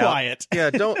just that be out. quiet.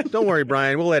 Yeah, don't worry,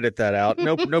 Brian. We'll edit that out.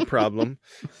 No problem.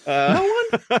 No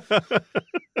one?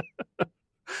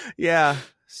 Yeah.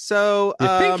 So... You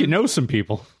think you know some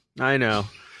people. I know.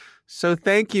 So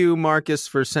thank you, Marcus,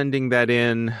 for sending that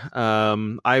in.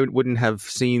 I wouldn't have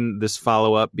seen this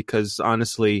follow-up because,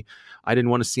 honestly, I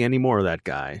didn't want to see any more of that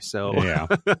guy. So yeah,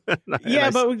 but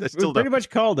we pretty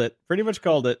much called it.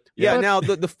 Yeah. Now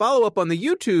the follow-up on the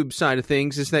YouTube side of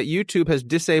things is that YouTube has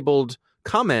disabled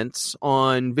comments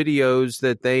on videos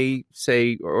that they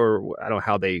say, or I don't know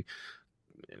how they,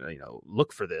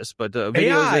 look for this, but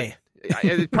videos AI.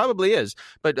 It probably is,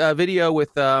 but video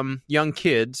with young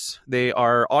kids, they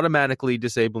are automatically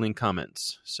disabling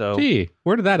comments. So, gee,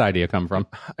 where did that idea come from?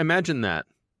 Imagine that.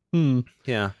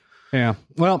 Yeah. Yeah.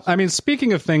 Well, I mean,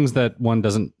 speaking of things that one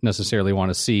doesn't necessarily want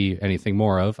to see anything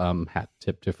more of, hat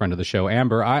tip to friend of the show,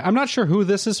 Amber. I'm not sure who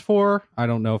this is for. I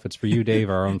don't know if it's for you, Dave,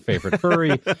 our own favorite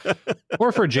furry,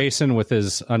 or for Jason with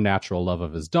his unnatural love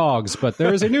of his dogs. But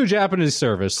there is a new Japanese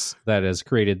service that has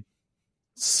created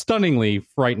stunningly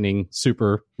frightening,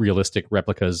 super realistic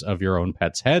replicas of your own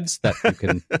pets' heads that you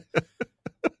can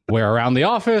wear around the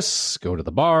office, go to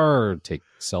the bar, or take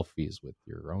selfies with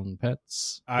your own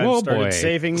pets. I've started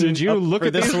saving. Did you look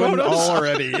at this one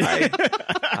already?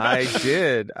 I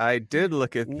did. I did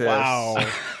look at this. Wow.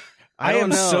 I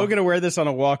am so going to wear this on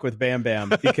a walk with Bam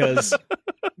Bam because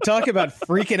talk about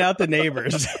freaking out the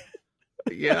neighbors.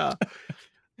 Yeah.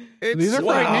 These are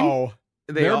frightening. Wow.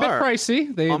 They're a bit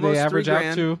pricey. They average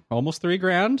out to almost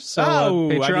 $3,000. So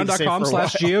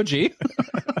patreon.com/GOG.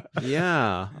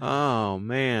 Yeah. Oh,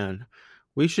 man.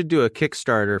 We should do a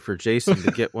Kickstarter for Jason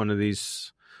to get one of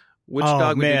these Which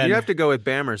dog would you have to go with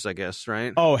Bammers, I guess,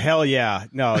 right? Oh, hell yeah.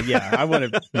 No, yeah. I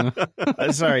want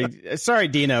to. Sorry,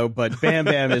 Dino, but Bam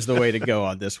Bam is the way to go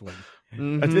on this one.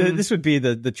 Mm-hmm. This would be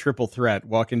the triple threat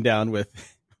walking down with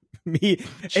me.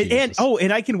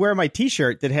 And I can wear my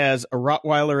T-shirt that has a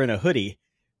Rottweiler and a hoodie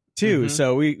too. Mm-hmm.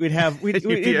 So we'd be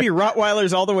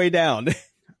Rottweilers all the way down.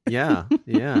 Yeah.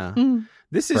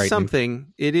 This is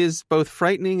something. It is both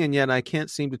frightening and yet I can't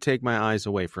seem to take my eyes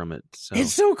away from it. So.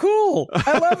 It's so cool.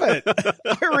 I love it.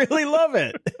 I really love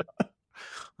it.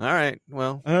 All right.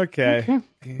 Well. Okay.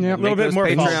 Yeah, a little bit more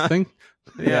thing.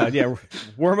 Yeah.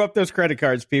 Warm up those credit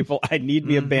cards, people. I need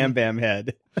me a Bam Bam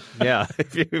head. Yeah.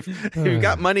 If you've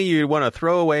got money you want to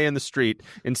throw away in the street,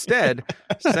 instead,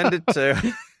 send it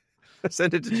to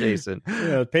Jason.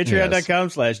 Yeah,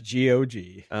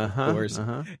 Patreon.com/GOG. Of course.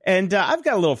 And I've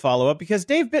got a little follow-up because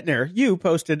Dave Bittner, you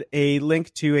posted a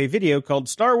link to a video called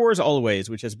Star Wars Always,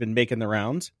 which has been making the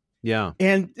rounds. Yeah.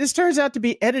 And this turns out to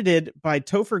be edited by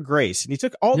Topher Grace. And he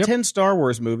took all 10 Star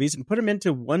Wars movies and put them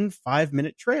into one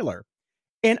 5-minute trailer.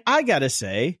 And I got to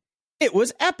say, it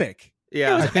was epic.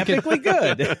 Yeah. It was epically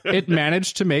good. It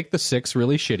managed to make the 6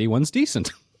 really shitty ones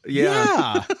decent.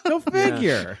 Yeah. Go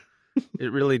figure.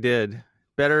 It really did.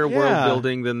 Better world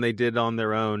building than they did on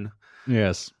their own.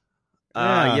 Yes.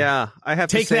 I have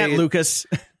to say, that, Lucas.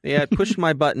 Yeah, it pushed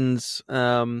my buttons.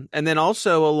 And then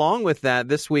also along with that,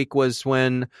 this week was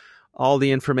when all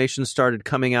the information started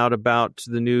coming out about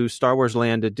the new Star Wars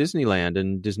land at Disneyland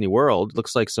and Disney World.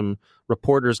 Looks like some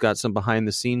reporters got some behind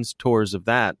the scenes tours of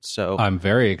that. So I'm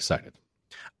very excited.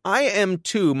 I am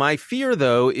too. My fear,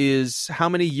 though, is how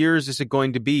many years is it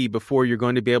going to be before you're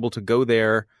going to be able to go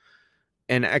there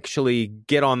and actually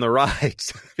get on the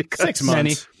rides? 6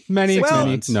 months. Many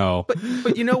months. No.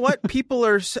 But you know what? People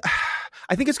are...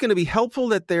 I think it's going to be helpful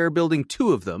that they're building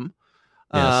 2 of them.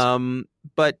 Yes.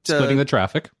 But splitting the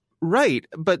traffic. Right.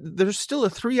 But there's still a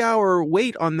 3-hour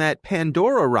wait on that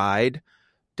Pandora ride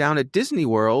down at Disney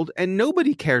World, and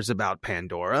nobody cares about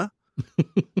Pandora.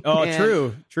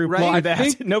 True. Right? Well, I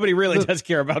think nobody really does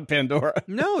care about Pandora.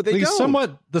 No, they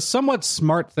don't. The somewhat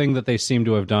smart thing that they seem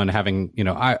to have done, having,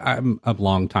 I'm a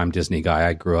long-time Disney guy.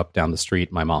 I grew up down the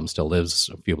street. My mom still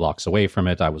lives a few blocks away from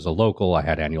it. I was a local. I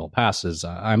had annual passes.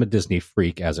 I'm a Disney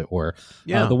freak, as it were.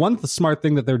 Yeah. The smart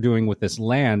thing that they're doing with this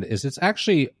land is it's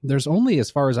actually, there's only, as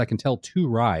far as I can tell, 2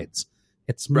 rides.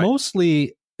 It's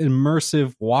mostly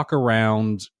immersive, walk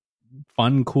around,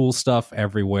 fun, cool stuff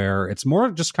everywhere. It's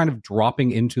more just kind of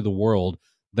dropping into the world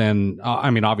than,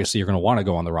 obviously you're going to want to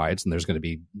go on the rides and there's going to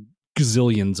be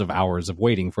gazillions of hours of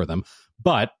waiting for them,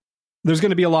 but there's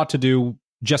going to be a lot to do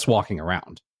just walking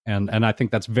around. And I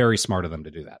think that's very smart of them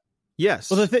to do that.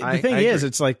 Yes. Well, the thing is,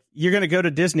 it's like you're going to go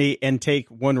to Disney and take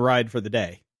one ride for the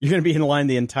day. You're going to be in line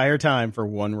the entire time for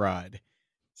one ride.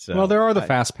 So, well, there are the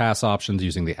fast pass options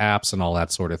using the apps and all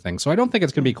that sort of thing. So I don't think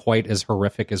it's going to be quite as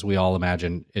horrific as we all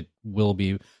imagine it will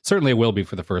be. Certainly it will be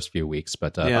for the first few weeks.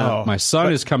 But my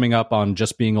son is coming up on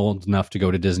just being old enough to go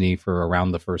to Disney for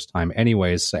around the first time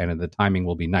anyways. And the timing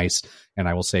will be nice. And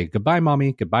I will say, goodbye,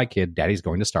 Mommy. Goodbye, kid. Daddy's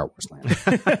going to Star Wars Land.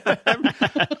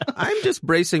 I'm just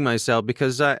bracing myself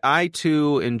because I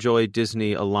too enjoy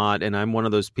Disney a lot. And I'm one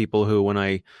of those people who, when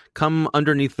I come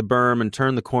underneath the berm and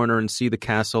turn the corner and see the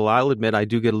castle, I'll admit I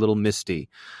do get a little misty.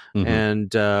 Mm-hmm.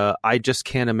 And I just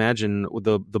can't imagine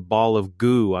the ball of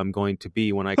goo I'm going to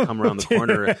be when I come around the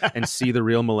corner and see the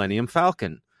real Millennium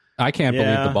Falcon. I can't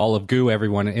believe the ball of goo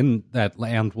everyone in that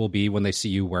land will be when they see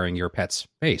you wearing your pet's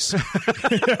face.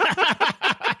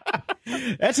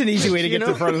 That's an easy way to get to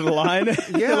the front of the line.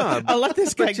 Yeah. I'll let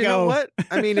this guy go. You know what?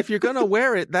 I mean, if you're going to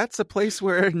wear it, that's a place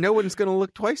where no one's going to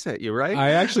look twice at you, right?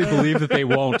 I actually believe that they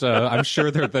won't. I'm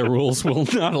sure that the rules will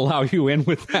not allow you in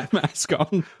with that mask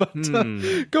on.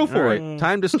 But go for it.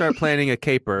 Time to start planning a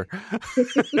caper.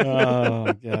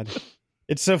 Oh, God.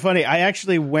 It's so funny. I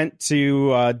actually went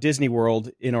to Disney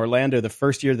World in Orlando the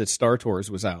first year that Star Tours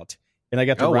was out. And I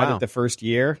got to ride it the first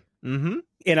year. Mm-hmm.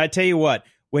 And I tell you what,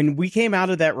 when we came out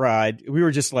of that ride, we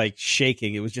were just like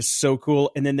shaking. It was just so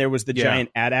cool. And then there was the giant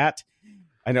AT-AT.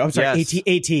 I know. I'm sorry.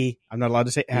 AT-AT. I'm not allowed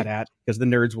to say AT-AT because the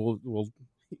nerds will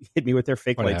hit me with their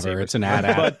fake lightsabers. It's an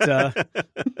AT-AT.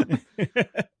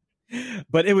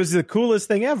 But it was the coolest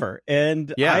thing ever.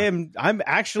 And I'm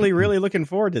actually really looking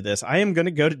forward to this. I am going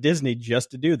to go to Disney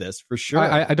just to do this for sure.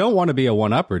 I don't want to be a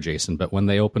one-upper, Jason, but when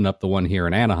they open up the one here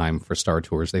in Anaheim for Star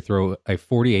Tours, they throw a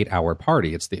 48-hour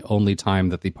party. It's the only time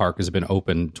that the park has been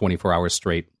open 24 hours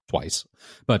straight twice,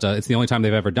 but it's the only time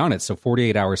they've ever done it. So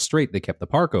 48 hours straight, they kept the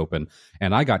park open,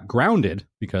 and I got grounded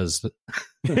because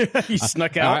you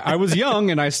snuck out. I was young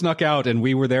and I snuck out, and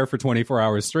we were there for 24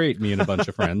 hours straight, me and a bunch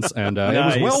of friends, and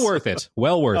nice. It was well worth it.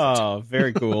 Well worth it. Oh,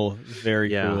 very cool. Very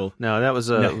cool. No, that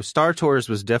was Star Tours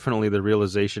was definitely the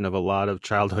realization of a lot of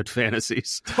childhood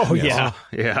fantasies. Oh, yeah.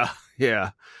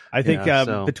 Yeah. I think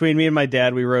between me and my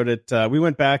dad, we wrote it. We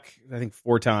went back, I think,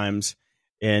 4 times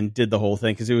and did the whole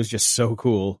thing because it was just so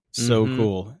cool. So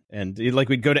cool. And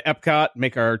we'd go to Epcot,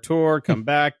 make our tour, come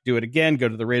back, do it again, go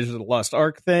to the Raiders of the Lost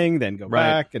Ark thing, then go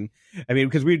back. And I mean,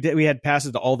 because we had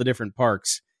passes to all the different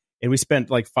parks, and we spent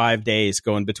like 5 days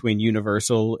going between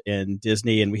Universal and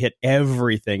Disney, and we hit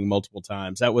everything multiple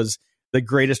times. That was the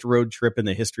greatest road trip in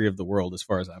the history of the world, as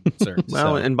far as I'm concerned.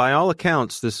 Well, and by all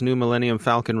accounts, this new Millennium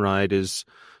Falcon ride is,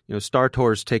 Star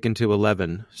Tours taken to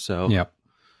 11. So, yep.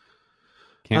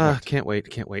 Can't wait.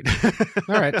 All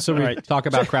right, so we talk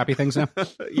about crappy things now.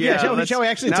 Shall we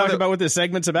actually talk about what this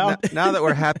segment's about? Now that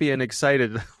we're happy and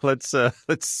excited, let's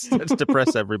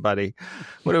depress everybody.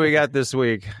 What do we got this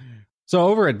week? So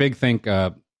over at Big Think,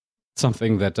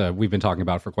 something that we've been talking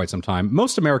about for quite some time,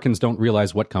 most Americans don't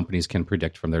realize what companies can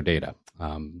predict from their data.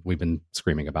 We've been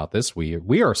screaming about this.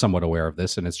 We are somewhat aware of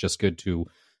this, and it's just good to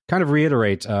kind of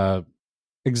reiterate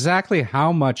exactly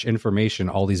how much information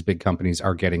all these big companies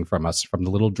are getting from us, from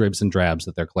the little dribs and drabs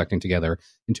that they're collecting together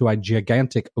into a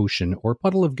gigantic ocean or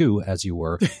puddle of goo, as you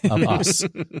were, of us.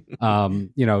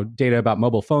 Data about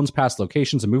mobile phones, past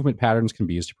locations, and movement patterns can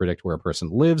be used to predict where a person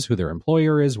lives, who their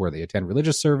employer is, where they attend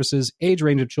religious services, age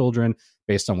range of children,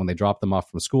 based on when they drop them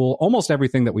off from school. Almost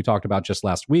everything that we talked about just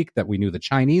last week that we knew the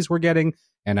Chinese were getting.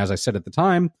 And as I said at the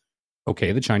time,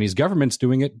 okay, the Chinese government's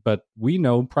doing it, but we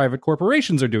know private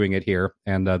corporations are doing it here.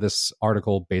 And this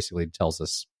article basically tells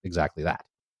us exactly that.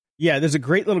 Yeah, there's a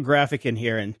great little graphic in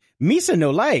here, and Misa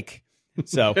no like.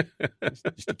 So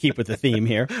just to keep with the theme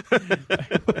here.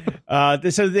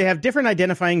 So they have different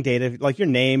identifying data, like your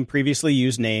name, previously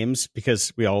used names,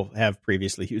 because we all have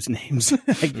previously used names,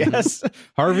 I guess.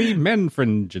 Harvey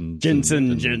Menfringen.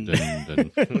 Jensen.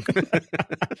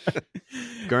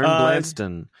 Gern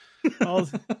Blanston.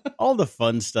 all the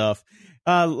fun stuff.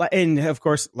 And of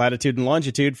course, latitude and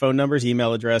longitude, phone numbers,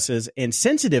 email addresses, and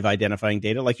sensitive identifying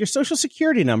data like your social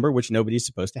security number, which nobody's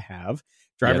supposed to have,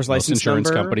 driver's license insurance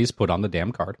number, companies put on the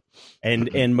damn card,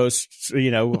 and most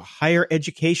higher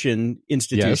education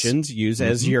institutions use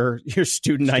as your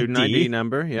student ID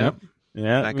number. Yep.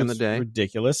 Yeah, back in the day,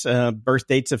 ridiculous. Birth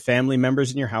dates of family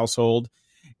members in your household,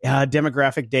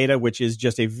 demographic data, which is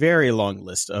just a very long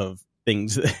list of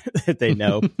things that they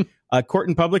know. Court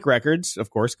and public records, of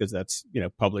course, because that's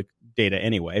public data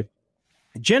anyway.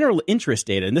 General interest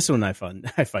data, and this one I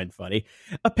find funny.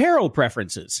 Apparel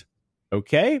preferences.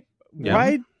 Okay, yeah.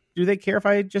 Why do they care if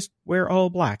I just wear all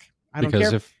black? I don't care.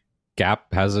 Because if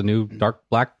Gap has a new dark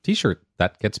black T-shirt,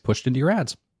 that gets pushed into your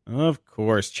ads. Of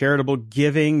course, charitable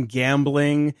giving,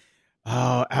 gambling.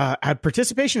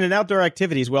 Participation in outdoor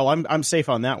activities. Well, I'm safe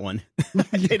on that one.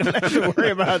 They don't have to worry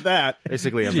about that.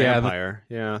 Basically a vampire.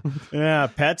 Yeah.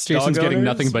 Pets. Jason's dog getting owners.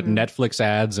 nothing but Netflix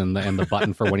ads and the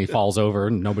button for when he falls over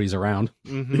and nobody's around.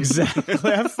 Mm-hmm.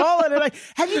 Exactly. I've fallen and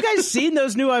have you guys seen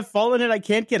those new "I've fallen and I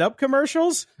can't get up"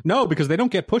 commercials? No, because they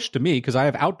don't get pushed to me because I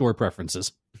have outdoor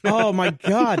preferences. Oh my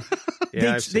god.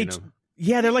 I've seen them.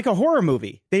 Yeah, they're like a horror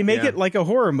movie. They make it like a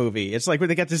horror movie. It's like when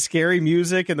they got the scary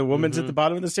music and the woman's at the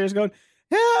bottom of the stairs going,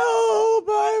 "Help,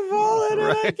 I've fallen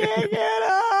and I can't get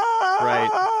up."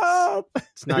 Right.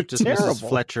 It's not just terrible. Mrs.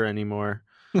 Fletcher anymore.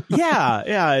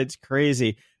 Yeah, it's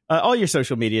crazy. All your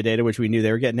social media data, which we knew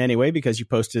they were getting anyway because you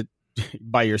post it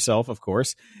by yourself, of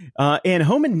course, and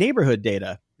home and neighborhood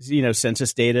data,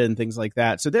 census data and things like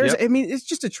that. So there's, it's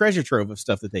just a treasure trove of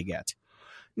stuff that they get.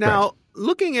 Now,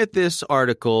 looking at this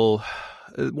article,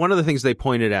 one of the things they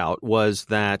pointed out was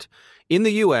that in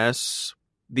the U.S.,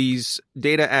 these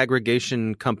data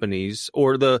aggregation companies,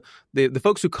 or the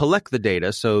folks who collect the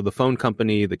data, so the phone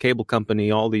company, the cable company,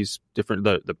 all these different,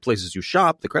 the places you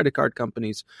shop, the credit card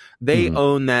companies, they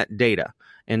own that data.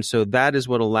 And so that is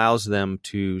what allows them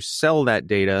to sell that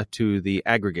data to the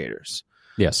aggregators.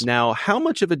 Yes. Now, how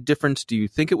much of a difference do you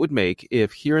think it would make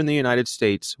if here in the United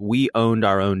States, we owned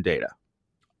our own data?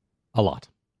 A lot.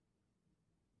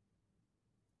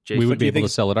 Jason, we would be able to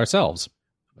sell it ourselves.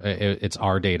 It's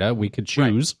our data. We could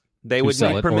choose they would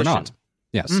sell need it permission. or not.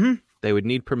 Yes. Mm-hmm. They would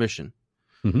need permission.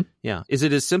 Mm-hmm. Yeah. Is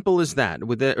it as simple as that?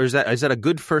 Or is that a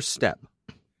good first step?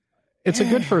 It's a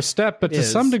good first step, but to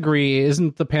some degree,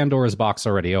 isn't the Pandora's box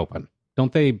already open?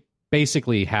 Don't they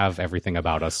basically have everything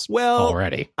about us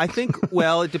already. I think,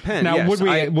 it depends. Now,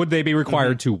 yes, would they be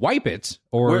required to wipe it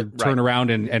or turn around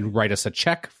and write us a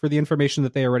check for the information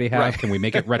that they already have? Right. Can we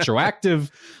make it retroactive?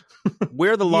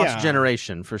 We're the lost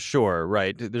generation for sure,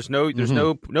 right? There's no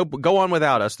go on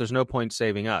without us. There's no point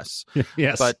saving us.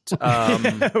 Yes, but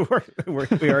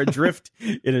we are adrift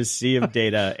in a sea of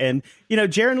data. And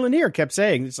Jaron Lanier kept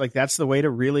saying it's like that's the way to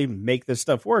really make this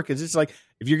stuff work. Is it's like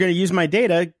if you're going to use my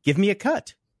data, give me a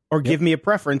cut or give me a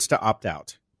preference to opt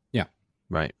out. Yeah,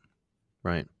 right.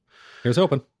 Here's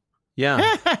hoping.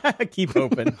 Yeah, keep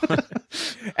open.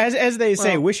 As they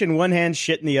say, wish in one hand,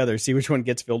 shit in the other. See which one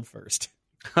gets filled first.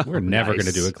 We're never going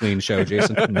to do a clean show,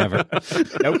 Jason. Never.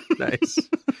 Nope. Nice.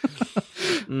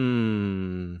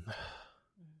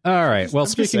 All right. Well,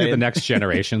 speaking of the next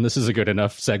generation, this is a good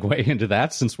enough segue into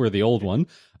that since we're the old one.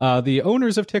 The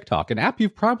owners of TikTok, an app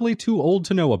you're probably too old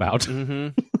to know about,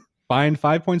 fined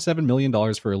 $5.7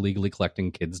 million for illegally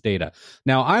collecting kids' data.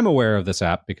 Now, I'm aware of this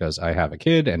app because I have a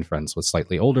kid and friends with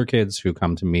slightly older kids who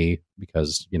come to me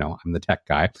because, I'm the tech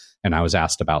guy, and I was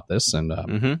asked about this,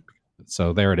 and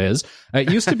so there it is.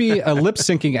 It used to be a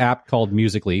lip-syncing app called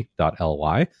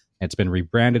Musical.ly. It's been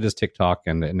rebranded as TikTok,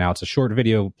 and now it's a short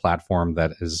video platform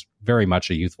that is very much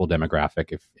a youthful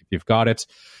demographic. If you've got it,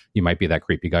 you might be that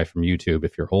creepy guy from YouTube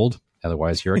if you're old.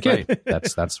 Otherwise, you're a kid.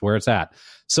 That's where it's at.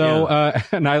 So,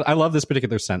 and I love this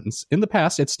particular sentence. In the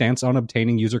past, its stance on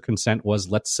obtaining user consent was,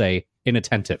 let's say,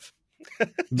 inattentive.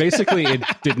 Basically, it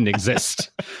didn't exist.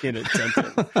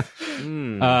 Inattentive.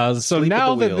 So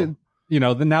now that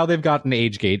now they've got an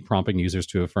age gate prompting users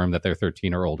to affirm that they're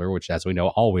 13 or older, which, as we know,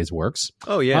 always works.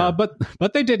 Oh, yeah. But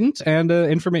they didn't,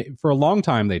 and for a long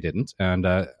time they didn't, and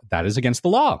that is against the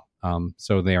law.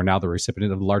 So they are now the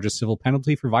recipient of the largest civil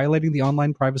penalty for violating the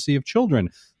online privacy of children.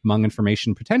 Among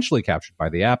information potentially captured by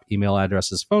the app, email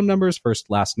addresses, phone numbers, first,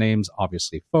 last names,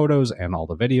 obviously photos, and all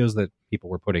the videos that people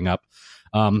were putting up.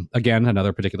 Again,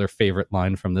 another particular favorite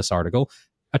line from this article.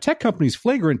 A tech company's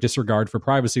flagrant disregard for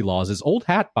privacy laws is old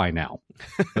hat by now.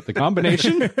 But the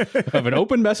combination of an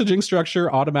open messaging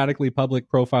structure, automatically public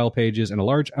profile pages, and a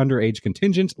large underage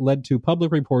contingent led to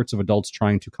public reports of adults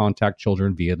trying to contact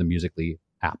children via the Musical.ly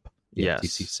app, the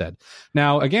FTC said.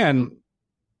 Now, again,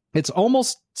 it's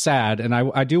almost sad, and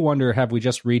I do wonder, have we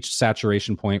just reached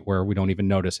saturation point where we don't even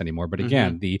notice anymore? But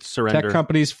again, the tech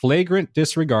company's flagrant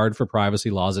disregard for privacy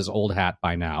laws is old hat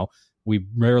by now. We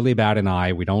rarely bat an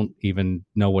eye. We don't even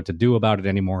know what to do about it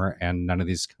anymore. And none of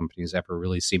these companies ever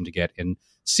really seem to get in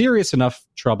serious enough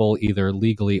trouble, either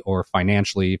legally or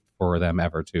financially, for them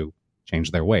ever to change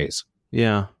their ways.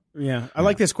 Yeah. Yeah. I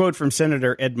like this quote from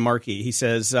Senator Ed Markey. He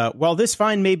says, while this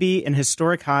fine may be an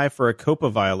historic high for a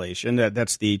COPPA violation,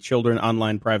 that's the Children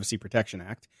Online Privacy Protection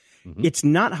Act, it's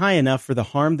not high enough for the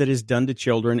harm that is done to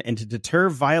children and to deter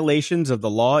violations of the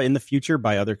law in the future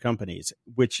by other companies,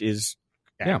 which is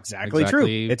exactly true.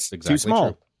 It's too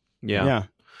small. True. Yeah.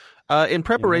 In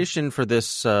preparation for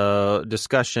this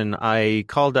discussion, I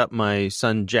called up my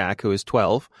son Jack, who is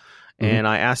 12, and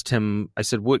I asked him. I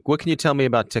said, "What can you tell me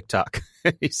about TikTok?"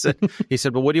 He said,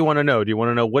 "Well, what do you want to know? Do you want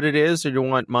to know what it is, or do you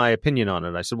want my opinion on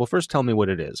it?" I said, "Well, first tell me what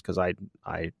it is, because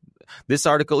this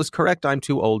article is correct. I'm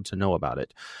too old to know about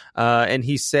it." And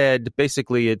he said,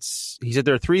 basically, he said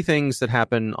there are three things that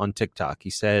happen on TikTok. He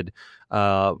said,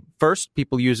 first,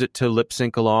 people use it to lip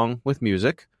sync along with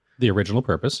music. The original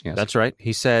purpose, yes. That's right.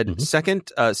 He said,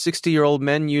 second, 60-year-old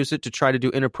men use it to try to do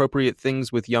inappropriate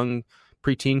things with young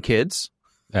preteen kids.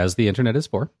 As the internet is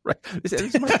for. Right. This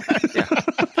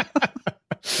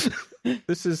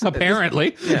is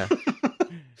apparently.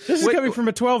 This is coming from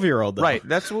a 12-year-old, though. Right.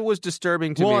 That's what was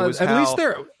disturbing to me. Was at least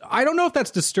I don't know if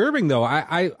that's disturbing, though.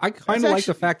 I kind of like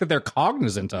the fact that they're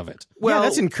cognizant of it. Well,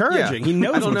 that's encouraging. He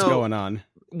knows what's going on.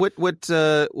 What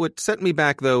set me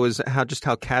back, though, is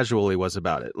how casual he was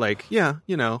about it. Like, as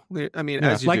you do,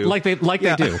 like they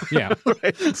do. Yeah,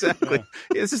 right, exactly.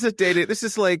 This is This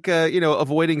is like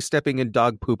avoiding stepping in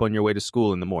dog poop on your way to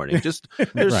school in the morning. Just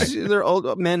there are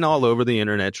old men all over the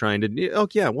internet trying to. Oh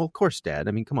yeah, well of course, Dad.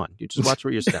 I mean, come on, you just watch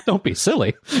where you're stepping. Don't be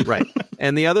silly. Right.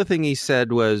 And the other thing he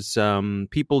said was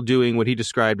people doing what he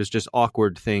described as just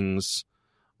awkward things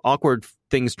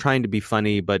trying to be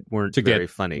funny but weren't very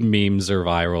funny. Memes or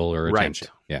viral or attention.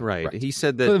 Yeah, right. He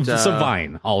said that it's a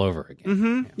Vine all over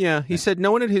again. He said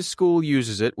no one at his school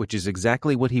uses it, which is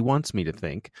exactly what he wants me to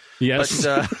think. Yes,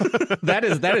 but, that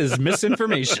is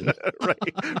misinformation.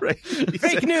 Right.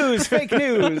 Fake news.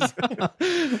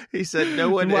 He said no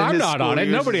one. Well, I'm not on it.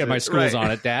 Nobody at my school's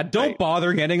on it, Dad. Don't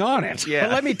bother getting on it. Yeah.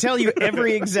 But let me tell you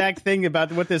every exact thing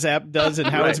about what this app does and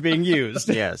how it's being used.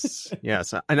 Yes.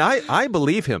 And I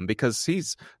believe him because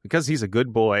he's a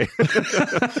good boy.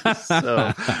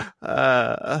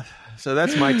 So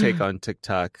that's my take on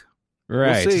TikTok.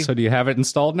 Right. We'll see. So do you have it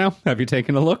installed now? Have you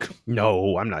taken a look?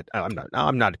 No, I'm not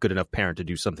a good enough parent to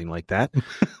do something like that.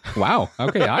 Wow.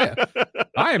 Okay.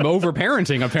 I am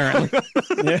over-parenting, apparently.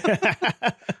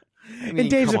 And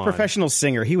Dave's a professional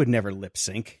singer. He would never lip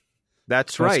sync.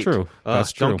 That's right. True.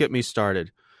 That's true. Don't get me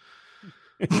started.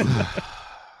 Do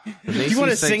you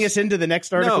want to sing us into the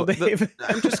next article, Dave?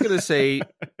 I'm just going to say...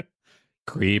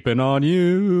 Creeping on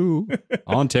you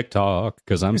on TikTok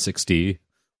because I'm 60.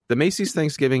 The Macy's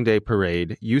Thanksgiving Day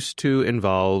Parade used to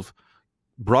involve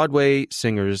Broadway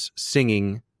singers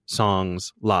singing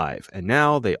songs live. And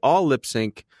now they all lip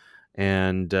sync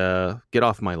and get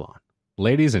off my lawn.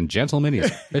 Ladies and gentlemen, he's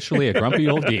officially a grumpy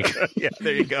old geek. Yeah,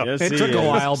 there you go. Yes, It took a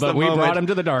while, but we brought him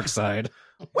to the dark side.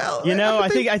 Well, I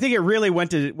think it really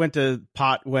went to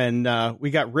pot when we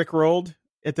got rickrolled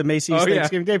at the Macy's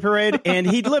Thanksgiving Day Parade, and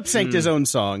he lip synced his own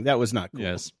song. That was not cool.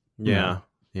 Yes. Yeah.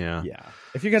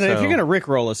 If you're gonna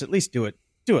rickroll us, at least do it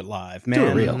live, man. Do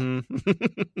it real.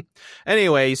 Mm-hmm.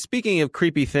 Anyway, speaking of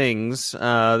creepy things,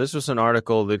 this was an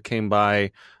article that came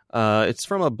by. It's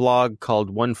from a blog called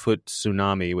 1 Foot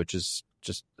Tsunami, which is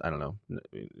just, I don't know.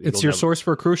 It's your source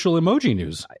for crucial emoji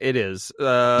news. It is.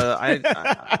 I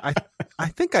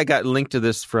think I got linked to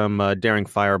this from Daring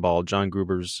Fireball, John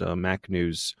Gruber's Mac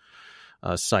News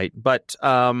site. But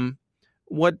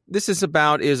what this is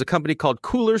about is a company called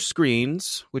Cooler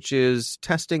Screens, which is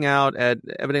testing out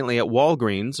evidently at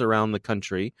Walgreens around the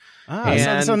country.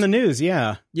 It's on the news,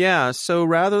 yeah. Yeah, so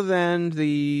rather than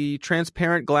the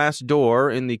transparent glass door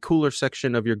in the cooler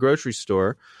section of your grocery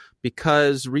store,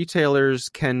 because retailers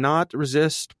cannot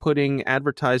resist putting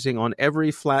advertising on every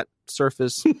flat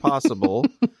surface possible,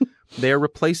 they're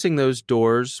replacing those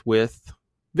doors with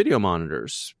video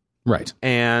monitors. Right.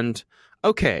 And,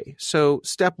 okay, so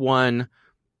step one,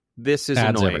 this is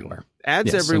Ads annoying. everywhere.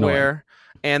 Ads Yes, everywhere. annoying.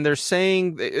 And they're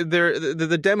saying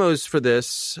the demos for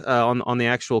this on the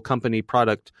actual company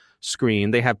product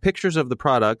screen, they have pictures of the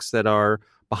products that are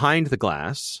behind the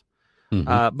glass.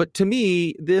 Mm-hmm. But to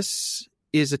me, this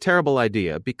is a terrible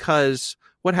idea because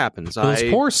what happens? Those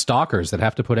poor stalkers that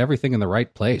have to put everything in the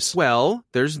right place. Well,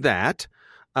 there's that.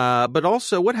 But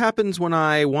also, what happens when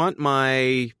I want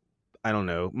my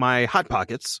Hot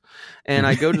Pockets, and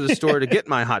I go to the store to get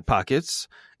my Hot Pockets,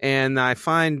 and I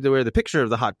find where the picture of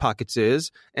the Hot Pockets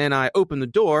is, and I open the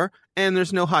door, and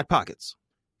there's no Hot Pockets.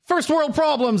 First world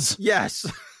problems.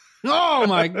 Yes. Oh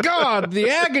my God, the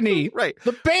agony. Right.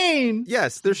 The pain.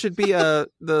 Yes, there should be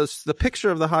the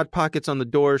picture of the Hot Pockets on the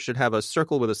door should have a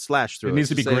circle with a slash through it. It needs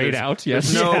to be grayed out.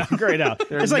 Yes. No, grayed out.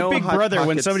 It's like no Big Hot Brother when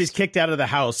Pockets. somebody's kicked out of the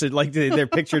house. Their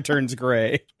picture turns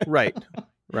gray. Right.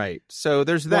 So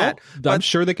there's that. Well, I'm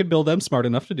sure they could build them smart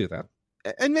enough to do that.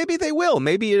 And maybe they will.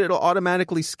 Maybe it'll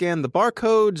automatically scan the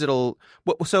barcodes.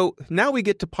 So now we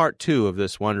get to part 2 of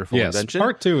this wonderful invention.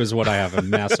 Part 2 is what I have a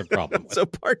massive problem with. So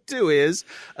part 2 is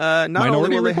not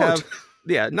only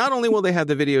will they have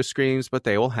the video screens, but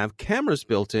they will have cameras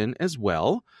built in as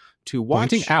well to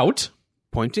watch,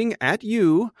 pointing at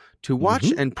you to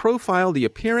watch and profile the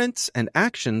appearance and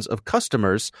actions of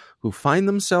customers who find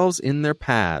themselves in their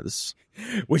paths.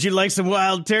 Would you like some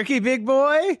wild turkey, big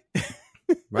boy?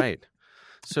 Right.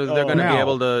 So they're going to be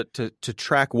able to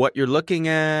track what you're looking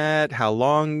at, how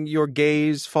long your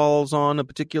gaze falls on a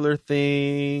particular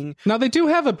thing. Now, they do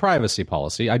have a privacy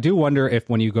policy. I do wonder if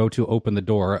when you go to open the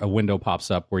door, a window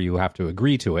pops up where you have to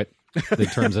agree to it, the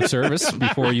terms of service,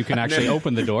 before you can actually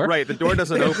open the door. Right. The door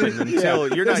doesn't open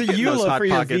until you're not getting those Hot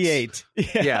Pockets.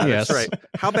 V8. Yeah, Yes. that's right.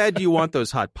 How bad do you want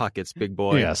those Hot Pockets, big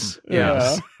boy? Yes.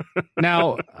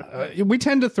 Now, we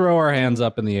tend to throw our hands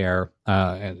up in the air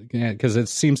because it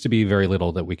seems to be very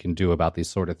little that we can do about these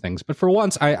sort of things. But for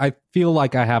once, I feel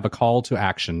like I have a call to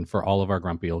action for all of our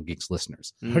Grumpy Old Geeks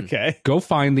listeners. Okay. Go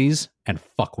find these and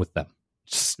fuck with them.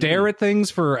 Stare at things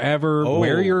forever.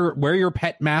 Wear your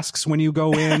pet masks when you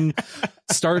go in.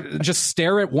 Just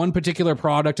stare at one particular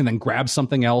product and then grab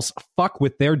something else. Fuck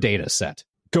with their data set.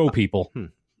 Go, people.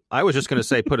 I was just going to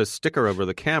say put a sticker over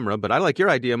the camera, but I like your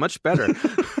idea much better.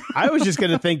 I was just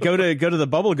going to think go to the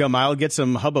bubblegum aisle, get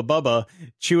some Hubba Bubba,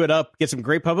 chew it up, get some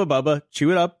grape Hubba Bubba,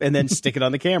 chew it up, and then stick it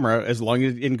on the camera as long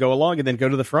as you can go along, and then go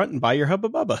to the front and buy your Hubba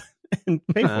Bubba and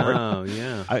pay for it. Oh,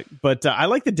 yeah. I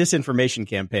like the disinformation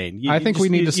campaign. I think we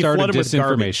need to start a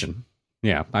disinformation. Garbage.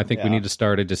 Yeah, I think we need to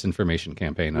start a disinformation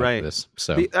campaign out of this.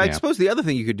 So I suppose the other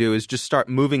thing you could do is just start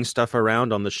moving stuff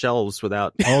around on the shelves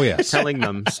without telling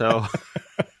them. So,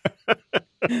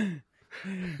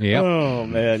 yeah. Oh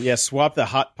man, yeah. Swap the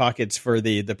Hot Pockets for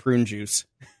the prune juice.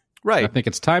 Right. I think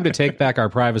it's time to take back our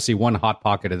privacy one Hot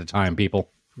Pocket at a time,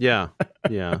 people. Yeah.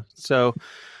 So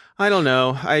I don't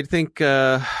know. I think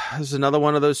there's another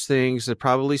one of those things that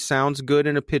probably sounds good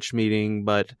in a pitch meeting,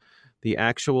 but the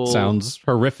actual sounds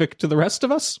horrific to the rest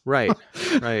of us. Right.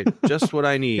 Just what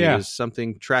I need is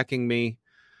something tracking me,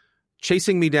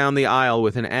 chasing me down the aisle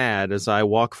with an ad as I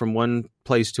walk from one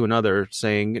place to another,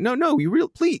 saying, "No, you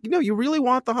really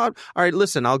want the hot? All right,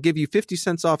 listen, I'll give you 50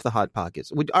 cents off the Hot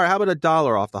Pockets. All right, how about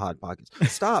 $1 off the Hot Pockets?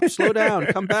 Stop, slow down,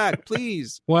 come back,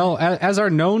 please." Well, as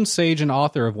our known sage and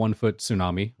author of One Foot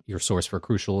Tsunami, your source for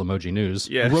crucial emoji news,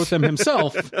 wrote them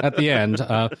himself at the end.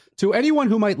 To anyone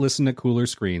who might listen to cooler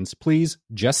screens, please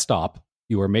just stop.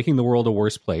 You are making the world a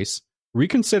worse place.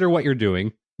 Reconsider what you're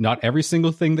doing. Not every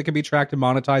single thing that can be tracked and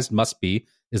monetized must be.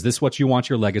 Is this what you want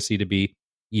your legacy to be?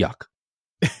 Yuck.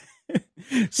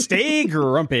 Stay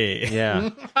grumpy. Yeah.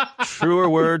 Truer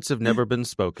words have never been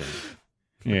spoken.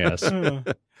 Yes.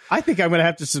 I think I'm going to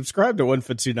have to subscribe to One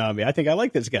Foot Tsunami. I think I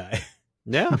like this guy.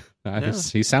 Yeah.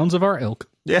 He sounds of our ilk.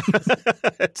 Yeah,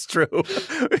 that's true.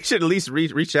 We should at least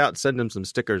reach out and send him some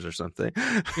stickers or something.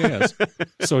 Yes.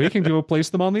 So he can place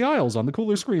them on the aisles on the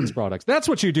Cooler Screens products. That's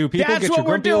what you do, people. That's Get your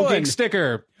Grumpy Old Geek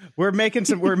sticker. We're making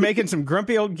some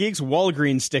Grumpy Old Geeks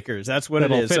Walgreens stickers. That's what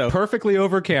It'll it is. Fit perfectly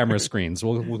over camera screens.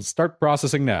 We'll start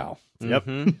processing now. Yep.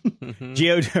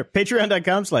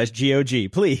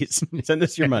 Patreon.com/GOG. Please send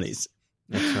us your monies.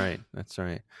 That's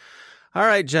right. All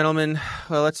right, gentlemen.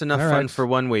 Well, that's enough fun for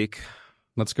 1 week.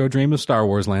 Let's go dream of Star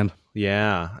Wars land.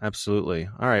 Yeah, absolutely.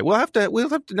 All right. We'll have to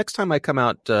next time I come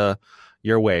out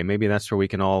your way. Maybe that's where we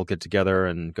can all get together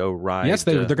and go ride. Yes,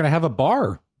 they're going to have a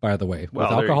bar, by the way, with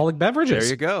alcoholic beverages. There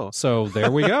you go. So there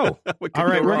we go. All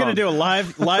right, we're going to do a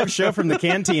live show from the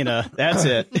cantina. That's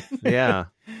it. Yeah.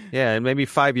 And maybe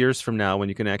 5 years from now, when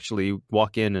you can actually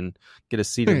walk in and get a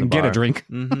seat in the bar. Get a drink.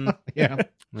 Mm-hmm.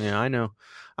 Yeah, I know.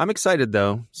 I'm excited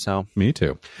though. So me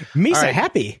too. Misa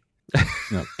happy.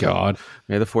 Oh God!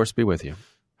 May the force be with you.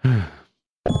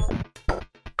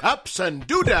 Ups and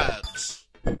doodads.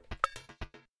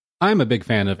 I'm a big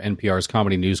fan of NPR's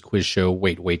comedy news quiz show,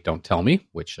 Wait, Don't Tell Me,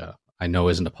 which I know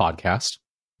isn't a podcast,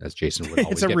 as Jason would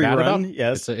always get mad about.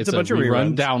 Yes, it's a bunch of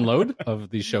rerun download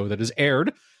of the show that is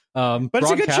aired. But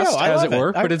it's a good show. As it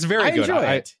were, but it's very good.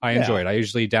 I enjoy it. I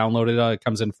usually download it. It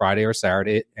comes in Friday or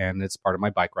Saturday, and it's part of my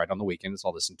bike ride on the weekends.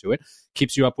 I'll listen to it.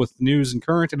 Keeps you up with news and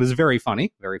current. It is very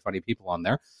funny. Very funny people on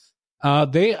there.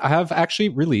 They have actually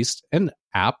released an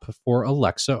app for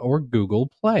Alexa or Google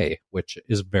Play, which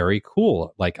is very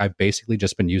cool. Like, I've basically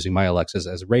just been using my Alexas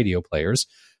as radio players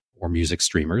or music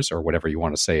streamers or whatever you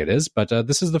want to say it is. But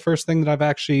this is the first thing that I've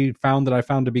actually found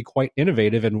to be quite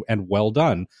innovative and well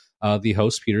done. The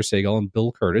hosts, Peter Sagal and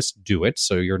Bill Curtis, do it.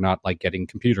 So you're not like getting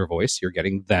computer voice. You're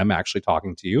getting them actually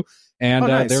talking to you. And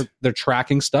nice. They're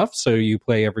tracking stuff. So you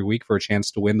play every week for a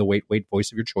chance to win the Wait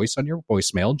voice of your choice on your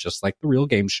voicemail, just like the real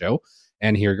game show,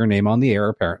 and hear your name on the air,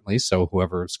 apparently. So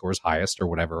whoever scores highest or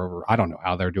whatever, or I don't know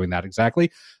how they're doing that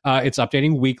exactly. It's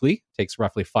updating weekly. Takes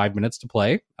roughly 5 minutes to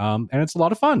play. And it's a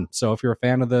lot of fun. So if you're a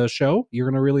fan of the show, you're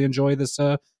going to really enjoy this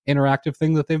interactive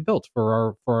thing that they've built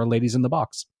for our ladies in the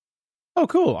box. Oh,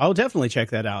 cool. I'll definitely check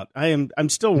that out. I'm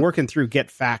still working through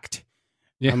Get Fact.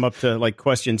 Yeah. I'm up to like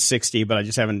question 60, but I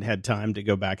just haven't had time to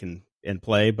go back and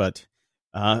play. But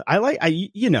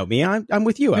you know me, I'm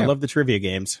with you. Yeah. I love the trivia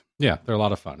games. Yeah, they're a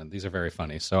lot of fun, and these are very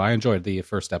funny. So I enjoyed the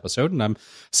first episode, and I'm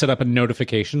set up a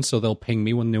notification so they'll ping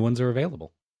me when new ones are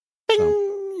available. Bing!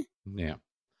 So, yeah.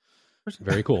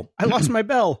 Very cool. I lost my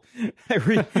bell. I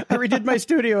redid my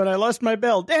studio and I lost my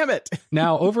bell. Damn it.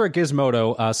 Now, over at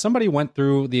Gizmodo, somebody went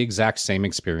through the exact same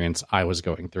experience I was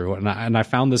going through, and I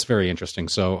found this very interesting.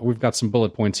 So we've got some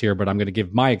bullet points here, but I'm going to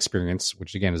give my experience,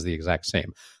 which again is the exact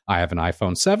same. I have an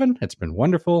iPhone 7. It's been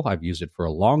wonderful. I've used it for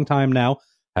a long time now.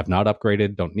 Have not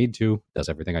upgraded. Don't need to. Does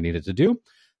everything I needed to do.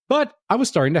 But I was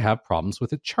starting to have problems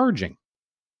with it charging.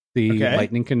 The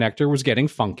Lightning connector was getting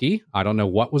funky. I don't know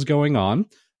what was going on.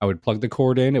 I would plug the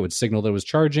cord in, it would signal that it was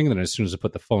charging, and then as soon as I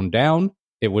put the phone down,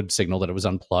 it would signal that it was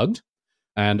unplugged.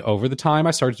 And over the time,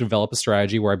 I started to develop a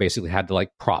strategy where I basically had to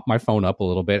like prop my phone up a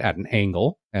little bit at an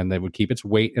angle, and that would keep its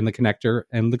weight in the connector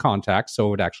and the contact so it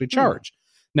would actually charge.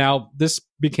 Now, this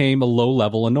became a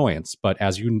low-level annoyance, but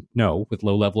as you know, with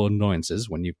low-level annoyances,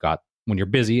 when you're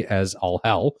busy as all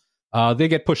hell, they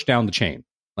get pushed down the chain.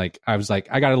 Like, I was like,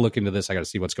 I got to look into this. I got to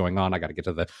see what's going on. I got to get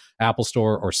to the Apple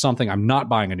store or something. I'm not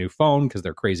buying a new phone because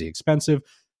they're crazy expensive.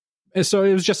 And so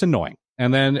it was just annoying.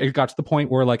 And then it got to the point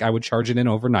where like I would charge it in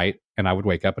overnight and I would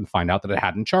wake up and find out that it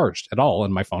hadn't charged at all.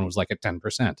 And my phone was like at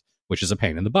 10%, which is a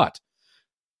pain in the butt.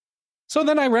 So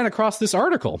then I ran across this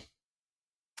article.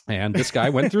 And this guy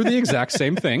went through the exact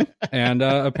same thing. And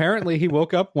apparently he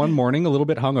woke up one morning a little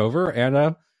bit hungover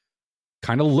and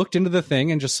kind of looked into the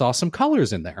thing and just saw some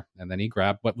colors in there. And then he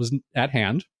grabbed what was at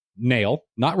hand, nail,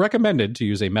 not recommended to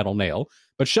use a metal nail,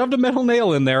 but shoved a metal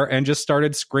nail in there and just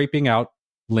started scraping out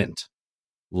lint.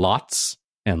 Lots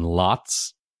and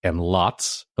lots and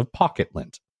lots of pocket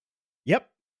lint. Yep.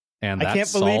 And that I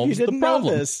can't believe you didn't know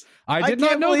this. I did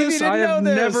not know this. I have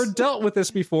never dealt with this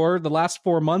before. The last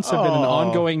 4 months have been an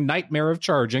ongoing nightmare of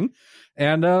charging.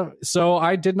 And so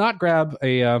I did not grab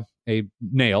a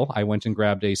nail. I went and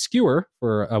grabbed a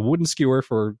wooden skewer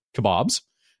for kebabs,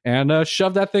 and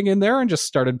shoved that thing in there and just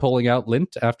started pulling out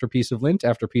lint after piece of lint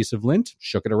after piece of lint,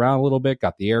 shook it around a little bit,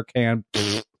 got the air can,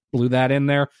 blew that in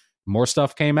there. More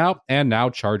stuff came out, and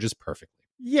now charges perfectly.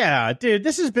 Yeah, dude,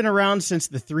 this has been around since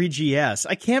the 3GS.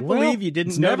 I can't believe you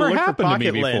didn't know to look for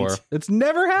pocket lint. It's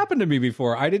never happened to me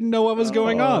before. I didn't know what was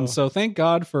going on. So thank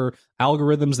God for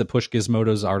algorithms that push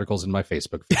Gizmodo's articles in my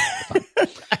Facebook feed all the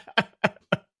time.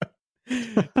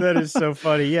 That is so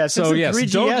funny. Yeah. So yes,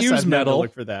 3GS, don't use I've metal.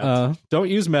 Look for that. Don't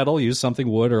use metal. Use something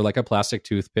wood or like a plastic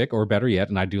toothpick, or better yet,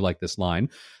 and I do like this line.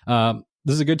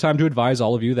 This is a good time to advise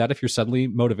all of you that if you're suddenly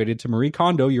motivated to Marie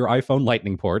Kondo your iPhone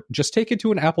Lightning port, just take it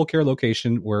to an Apple Care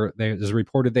location where it is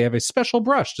reported they have a special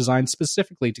brush designed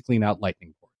specifically to clean out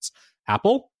Lightning ports.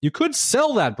 Apple, you could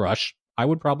sell that brush. I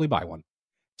would probably buy one.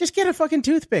 Just get a fucking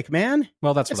toothpick, man.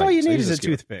 Well, that's all you need is a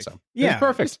toothpick. So, yeah, it's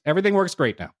perfect. Everything works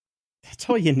great now. That's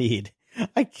all you need.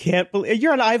 I can't believe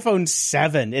you're on iPhone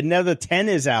 7 and now the 10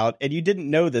 is out and you didn't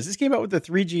know this. This came out with the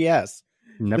 3GS.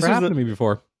 Never happened to me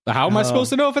before. How am I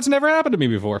supposed to know if it's never happened to me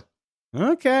before?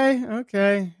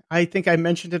 Okay. I think I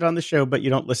mentioned it on the show, but you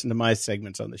don't listen to my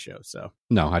segments on the show, so.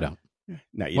 No, I don't.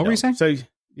 No, you don't. What were you saying? So,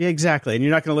 yeah, exactly. And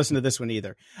you're not going to listen to this one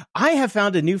either. I have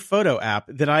found a new photo app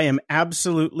that I am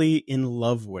absolutely in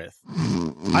love with.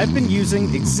 I've been using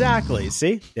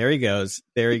See, there he goes.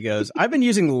 I've been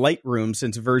using Lightroom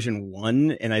since version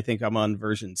 1, and I think I'm on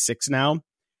version 6 now.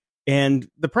 And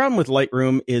the problem with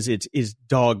Lightroom is it is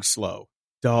dog slow.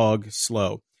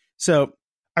 So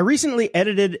I recently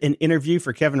edited an interview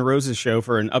for Kevin Rose's show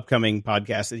for an upcoming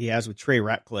podcast that he has with Trey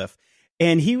Ratcliffe.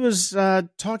 And he was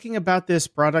talking about this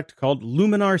product called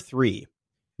Luminar 3.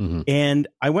 Mm-hmm. And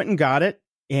I went and got it.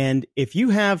 And if you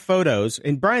have photos,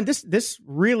 and Brian, this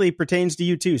really pertains to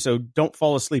you too, so don't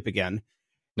fall asleep again.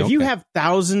 If you have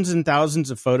thousands and thousands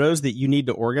of photos that you need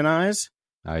to organize,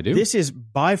 I do. This is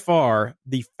by far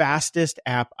the fastest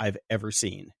app I've ever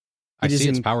seen. I see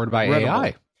it's powered by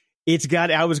AI. It's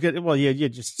got, I was good. Well, you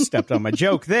just stepped on my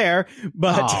joke there.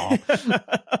 But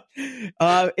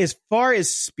as far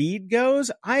as speed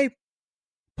goes, I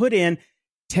put in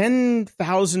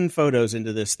 10,000 photos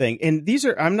into this thing. And these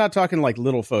are, I'm not talking like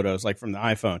little photos like from the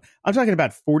iPhone. I'm talking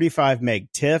about 45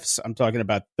 meg TIFFs. I'm talking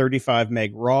about 35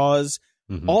 meg RAWs,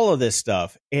 all of this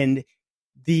stuff. And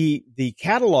the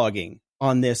cataloging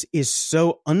on this is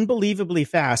so unbelievably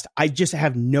fast. I just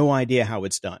have no idea how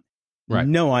it's done. Right.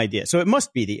 No idea. So it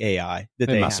must be the AI that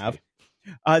they have.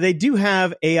 They do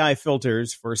have AI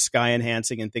filters for sky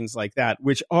enhancing and things like that,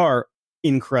 which are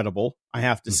incredible, I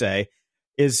have to say.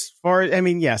 As far as, I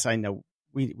mean, yes, I know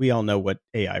we all know what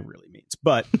AI really means,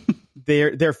 but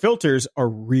their filters are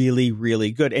really,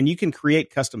 really good. And you can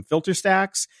create custom filter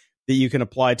stacks that you can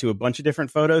apply to a bunch of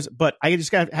different photos. But I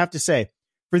just have to say,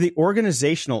 for the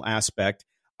organizational aspect,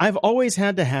 I've always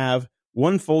had to have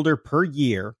one folder per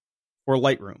year for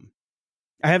Lightroom.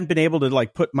 I haven't been able to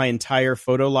like put my entire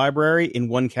photo library in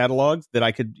one catalog that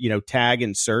I could, tag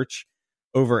and search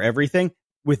over everything.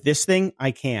 With this thing,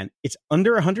 I can. It's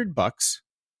under $100.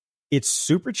 It's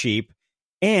super cheap,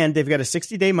 and they've got a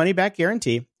 60-day money-back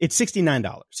guarantee. It's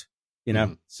 $69,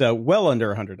 so well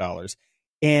under $100.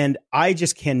 And I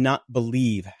just cannot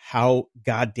believe how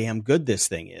goddamn good this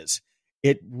thing is.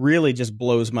 It really just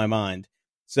blows my mind.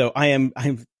 So I'm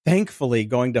thankfully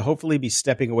going to hopefully be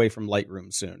stepping away from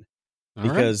Lightroom soon.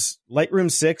 Because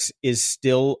Lightroom 6 is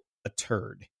still a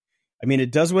turd. I mean, it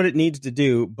does what it needs to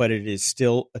do, but it is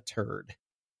still a turd.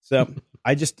 So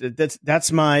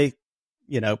that's my,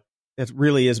 that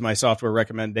really is my software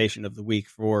recommendation of the week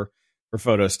for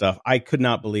photo stuff. I could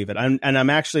not believe it. I'm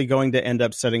actually going to end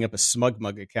up setting up a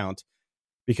SmugMug account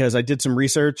because I did some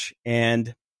research,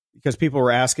 and because people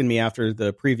were asking me after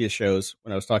the previous shows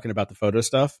when I was talking about the photo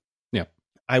stuff. Yeah.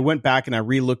 I went back and I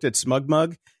re-looked at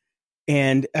SmugMug.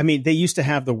 And I mean, they used to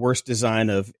have the worst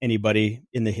design of anybody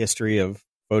in the history of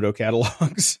photo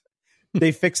catalogs.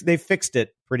 They fixed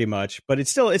it pretty much, but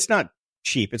it's not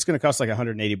cheap. It's going to cost like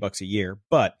 $180 a year,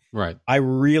 but right. I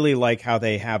really like how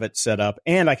they have it set up,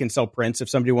 and I can sell prints if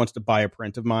somebody wants to buy a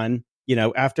print of mine.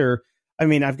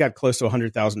 I've got close to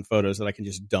 100,000 photos that I can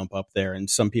just dump up there, and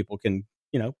some people can,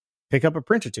 pick up a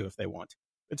print or two if they want.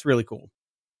 It's really cool.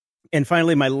 And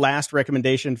finally, my last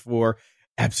recommendation for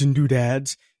apps and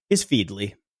doodads is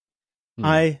Feedly.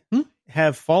 I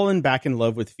have fallen back in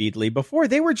love with Feedly. Before,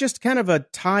 they were just kind of a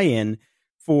tie-in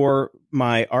for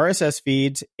my RSS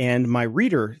feeds and my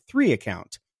Reader 3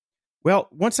 account. Well,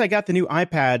 once I got the new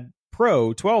iPad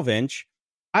Pro 12-inch,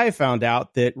 I found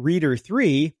out that Reader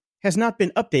 3 has not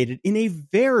been updated in a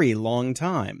very long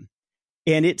time.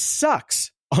 And it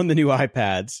sucks on the new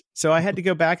iPads. So I had to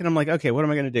go back and I'm like, okay, what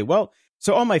am I going to do? Well,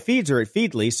 so all my feeds are at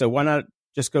Feedly, so why not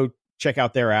just go check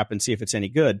out their app and see if it's any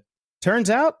good? Turns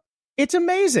out it's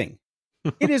amazing.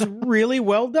 It is really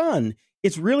well done.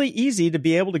 It's really easy to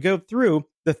be able to go through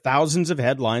the thousands of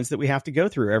headlines that we have to go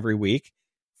through every week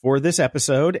for this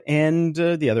episode and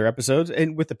the other episodes.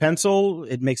 And with the pencil,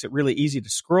 it makes it really easy to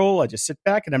scroll. I just sit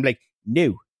back and I'm like,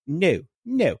 no.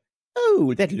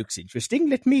 Oh, that looks interesting.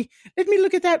 Let me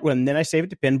look at that one. Then I save it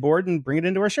to Pinboard and bring it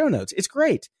into our show notes. It's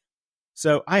great.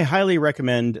 So I highly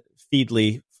recommend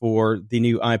Feedly for the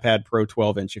new iPad Pro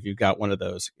 12-inch if you've got one of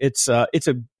those. It's a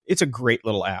great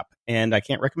little app, and I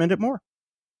can't recommend it more.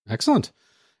 Excellent.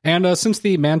 And since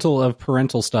the mantle of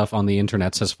parental stuff on the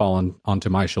internet has fallen onto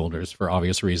my shoulders for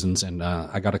obvious reasons, and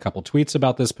I got a couple tweets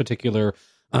about this particular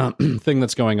thing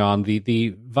that's going on,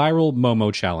 the viral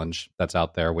Momo challenge that's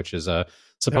out there, which is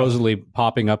supposedly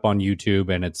popping up on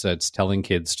YouTube, and it's telling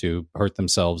kids to hurt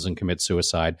themselves and commit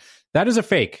suicide. That is a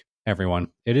fake, everyone.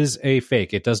 It is a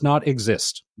fake. It does not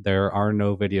exist. There are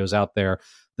no videos out there.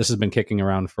 This has been kicking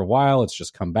around for a while. It's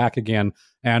just come back again.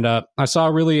 And I saw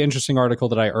a really interesting article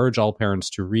that I urge all parents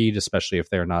to read, especially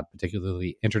if they're not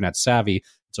particularly internet savvy.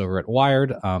 It's over at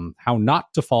Wired, How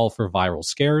Not to Fall for Viral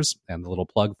Scares, and the little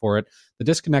plug for it. The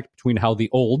disconnect between how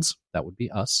the olds, that would be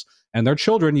us, and their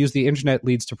children use the internet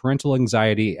leads to parental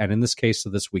anxiety, and in this case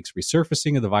of this week's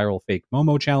resurfacing of the viral fake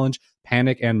Momo challenge,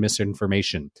 panic and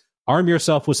misinformation. Arm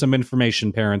yourself with some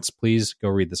information, parents. Please go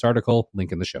read this article.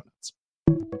 Link in the show notes.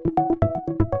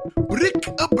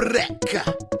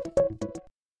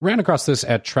 Ran across this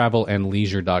at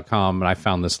travelandleisure.com, and I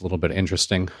found this a little bit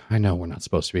interesting. I know we're not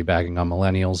supposed to be bagging on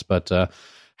millennials, but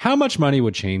how much money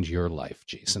would change your life,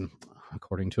 Jason?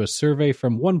 According to a survey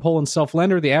from One Poland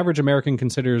Self-Lender, the average American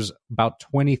considers about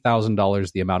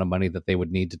 $20,000 the amount of money that they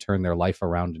would need to turn their life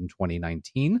around in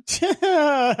 2019.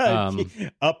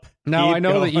 Up. Now, I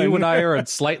know that you and I are at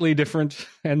slightly different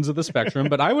ends of the spectrum,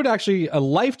 but I would actually, a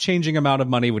life-changing amount of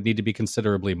money would need to be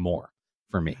considerably more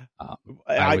for me.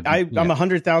 I'm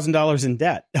 $100,000 in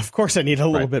debt. Of course, I need a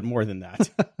little bit more than that.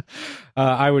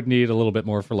 I would need a little bit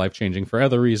more for life changing for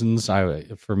other reasons.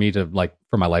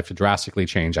 For my life to drastically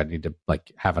change, I'd need to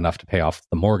have enough to pay off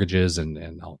the mortgages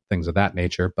and all things of that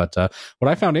nature. But what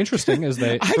I found interesting is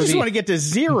that I just want to get to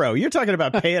zero. You're talking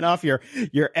about paying off your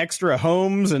extra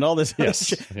homes and all this.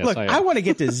 Yes, Look, I want to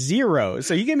get to zero.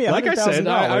 So you give me $100,000. Like I said,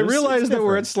 I realize that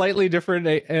we're at slightly different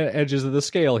edges of the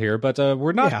scale here, but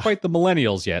we're not quite the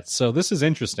millennials yet. So this is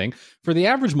interesting. For the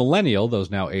average millennial,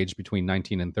 those now aged between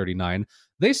 19 and 39,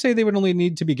 they say they would only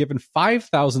need to be given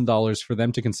 $5,000 for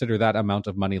them to consider that amount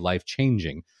of money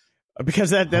life-changing.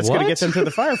 Because that's going to get them to the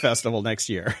Fire Festival next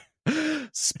year.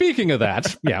 Speaking of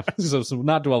that, so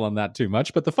not dwell on that too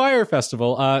much, but the Fire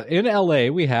Festival, in LA,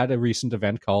 we had a recent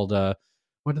event called,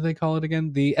 what do they call it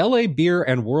again? The LA Beer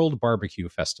and World Barbecue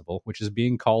Festival, which is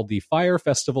being called the Fire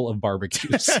Festival of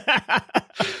Barbecues.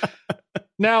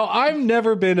 Now, I've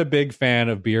never been a big fan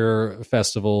of beer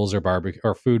festivals or barbecue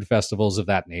or food festivals of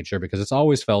that nature because it's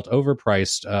always felt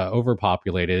overpriced,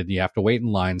 overpopulated. You have to wait in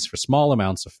lines for small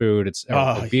amounts of food. It's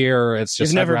beer. It's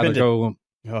just I'd rather go.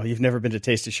 Oh, you've never been to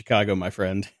Taste of Chicago, my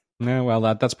friend. Yeah, well,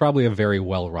 that's probably a very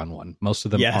well-run one. Most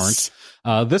of them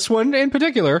aren't. This one in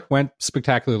particular went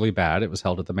spectacularly bad. It was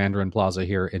held at the Mandarin Plaza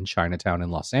here in Chinatown in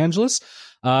Los Angeles.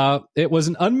 It was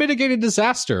an unmitigated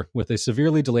disaster with a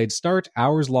severely delayed start,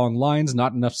 hours-long lines,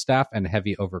 not enough staff, and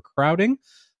heavy overcrowding.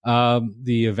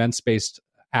 The events-based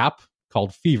app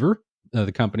called Fever,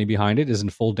 the company behind it, is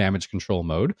in full damage control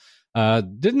mode.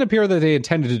 Didn't appear that they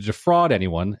intended to defraud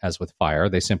anyone, as with Fire.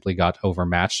 They simply got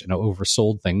overmatched and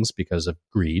oversold things because of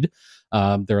greed.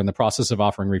 They're in the process of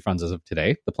offering refunds as of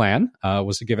today. The plan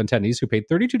was to give attendees who paid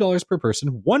 $32 per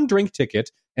person 1 drink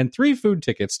ticket and 3 food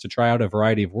tickets to try out a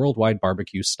variety of worldwide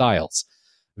barbecue styles.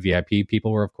 VIP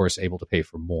people were, of course, able to pay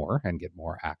for more and get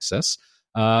more access.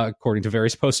 According to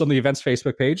various posts on the event's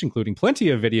Facebook page, including plenty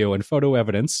of video and photo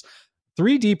evidence,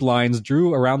 3 deep lines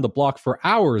drew around the block for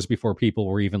hours before people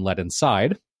were even let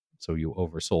inside. So you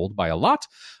oversold by a lot.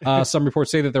 Some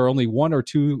reports say that there are only 1 or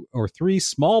 2 or 3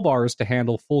 small bars to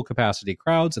handle full capacity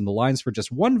crowds, and the lines for just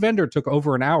one vendor took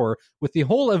over an hour, with the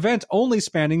whole event only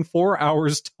spanning 4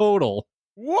 hours total.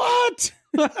 What?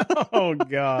 Oh,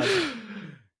 God.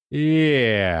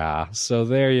 Yeah, so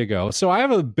there you go. So I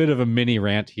have a bit of a mini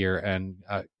rant here, and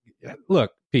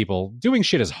look, people, doing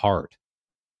shit is hard.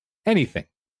 Anything.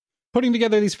 Putting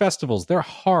together these festivals, they're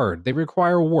hard. They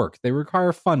require work. They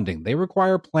require funding. They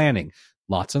require planning.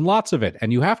 Lots and lots of it.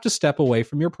 And you have to step away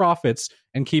from your profits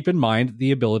and keep in mind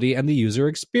the ability and the user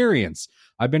experience.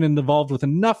 I've been involved with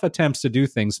enough attempts to do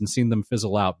things and seen them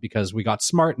fizzle out because we got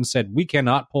smart and said, we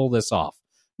cannot pull this off.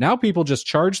 Now people just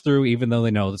charge through even though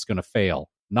they know it's going to fail.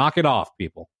 Knock it off,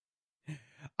 people.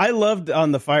 I loved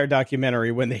on the Fire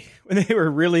documentary when they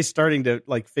were really starting to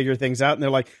like figure things out, and they're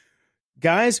like,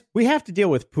 guys, we have to deal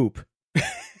with poop.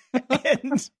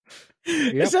 And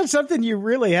it's not something you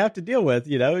really have to deal with,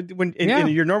 when in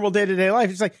your normal day-to-day life.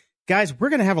 It's like, guys, we're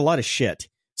going to have a lot of shit.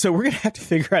 So we're going to have to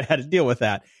figure out how to deal with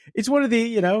that. It's one of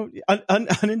the,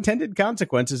 unintended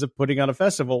consequences of putting on a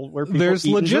festival where people there's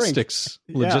eat logistics.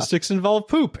 And drink. Logistics involve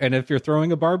poop. And if you're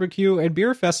throwing a barbecue and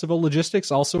beer festival,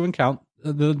 logistics also count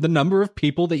the number of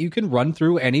people that you can run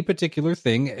through any particular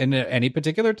thing in any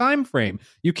particular time frame.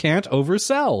 You can't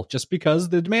oversell just because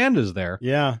the demand is there.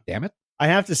 Yeah. Damn it. I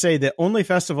have to say the only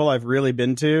festival I've really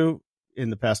been to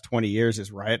in the past 20 years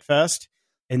is Riot Fest.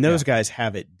 And those guys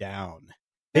have it down.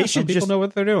 They should people know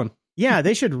what they're doing. Yeah,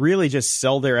 they should really just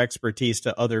sell their expertise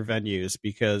to other venues,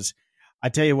 because I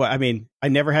tell you what, I mean, I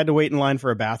never had to wait in line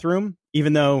for a bathroom,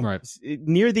 even though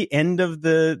near the end of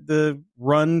the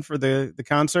run for the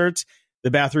concerts,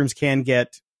 the bathrooms can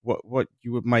get what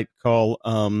you might call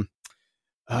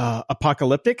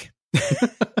apocalyptic.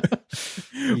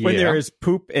 When there is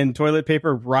poop and toilet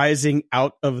paper rising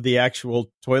out of the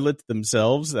actual toilet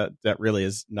themselves, that really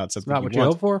is not something not what you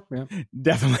hope for. Yeah.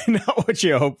 Definitely not what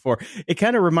you hope for. It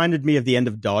kind of reminded me of the end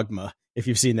of Dogma, if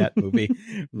you've seen that movie.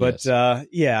 But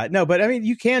but I mean,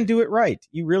 you can do it right.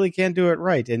 You really can do it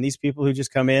right. And these people who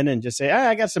just come in and just say,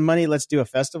 I got some money, let's do a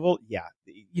festival. Yeah,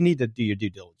 you need to do your due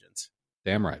diligence.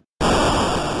 Damn right.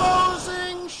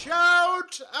 Closing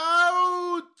shout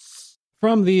outs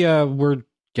from the we're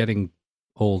getting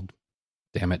old,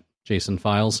 damn it, Jason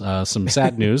files. Some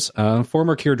sad news.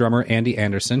 Former Cure drummer Andy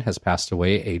Anderson has passed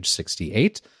away, age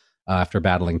 68, after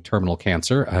battling terminal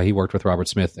cancer. He worked with Robert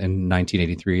Smith in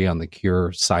 1983 on the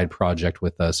Cure side project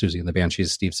with Susie and the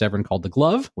Banshees' Steve Severin called The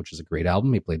Glove, which is a great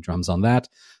album. He played drums on that.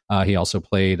 He also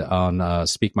played on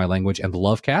Speak My Language and The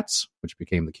Love Cats, which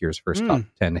became the Cure's first top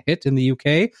 10 hit in the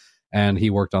UK. And he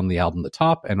worked on the album The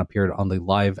Top and appeared on the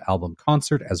live album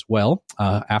Concert as well.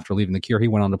 After leaving The Cure, he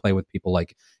went on to play with people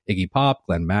like Iggy Pop,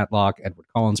 Glenn Matlock, Edward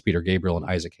Collins, Peter Gabriel, and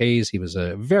Isaac Hayes. He was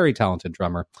a very talented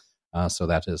drummer. So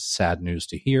that is sad news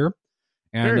to hear.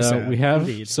 And we have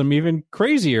some even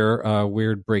crazier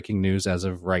weird breaking news as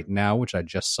of right now, which I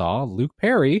just saw. Luke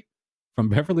Perry from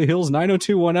Beverly Hills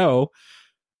 90210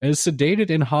 is sedated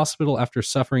in hospital after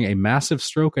suffering a massive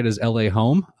stroke at his LA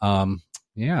home.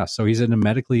 So he's in a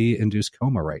medically induced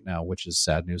coma right now, which is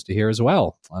sad news to hear as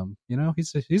well.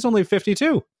 He's only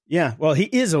 52. Yeah, well, he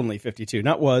is only 52,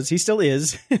 not was. He still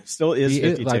is. Still is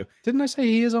 52. Didn't I say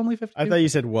he is only 52? I thought you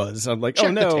said was. I'm like, check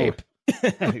oh, no.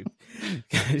 The tape.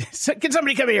 Can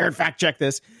somebody come here and fact check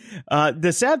this?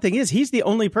 The sad thing is he's the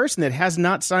only person that has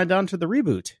not signed on to the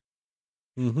reboot.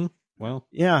 Mm-hmm. Well,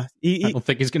 yeah. I don't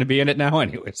think he's going to be in it now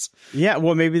anyways. Yeah,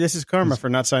 well, maybe this is karma for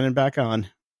not signing back on.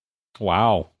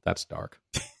 Wow, that's dark.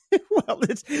 Well,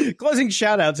 it's closing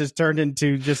shout-outs has turned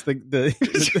into just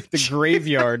the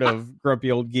graveyard of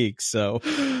grumpy old geeks. So,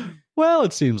 well,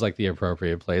 it seems like the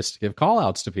appropriate place to give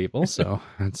call-outs to people. So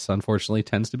it's unfortunately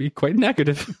tends to be quite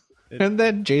negative. And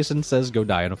then Jason says, go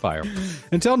die in a fire.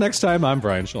 Until next time, I'm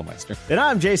Brian Schulmeister. And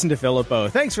I'm Jason DeFilippo.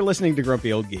 Thanks for listening to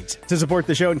Grumpy Old Geeks. To support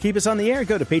the show and keep us on the air,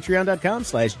 go to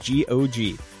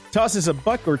patreon.com/GOG. Toss us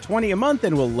 $1 or $20 a month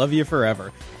and we'll love you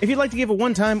forever. If you'd like to give a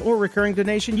one-time or recurring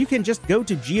donation, you can just go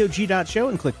to GOG.show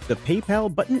and click the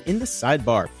PayPal button in the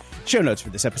sidebar. Show notes for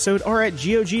this episode are at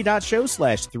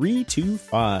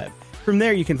GOG.show/325. From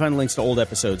there, you can find links to old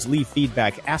episodes, leave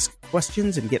feedback, ask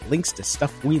questions, and get links to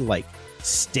stuff we like.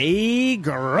 Stay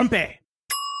grumpy.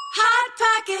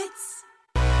 Hot Pockets.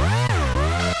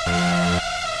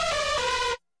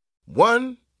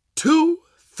 1, 2,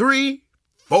 3,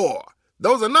 4.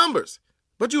 Those are numbers,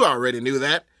 but you already knew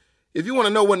that. If you want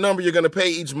to know what number you're going to pay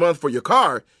each month for your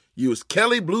car, use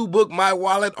Kelley Blue Book My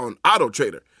Wallet on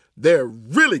AutoTrader. They're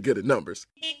really good at numbers.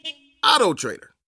 AutoTrader.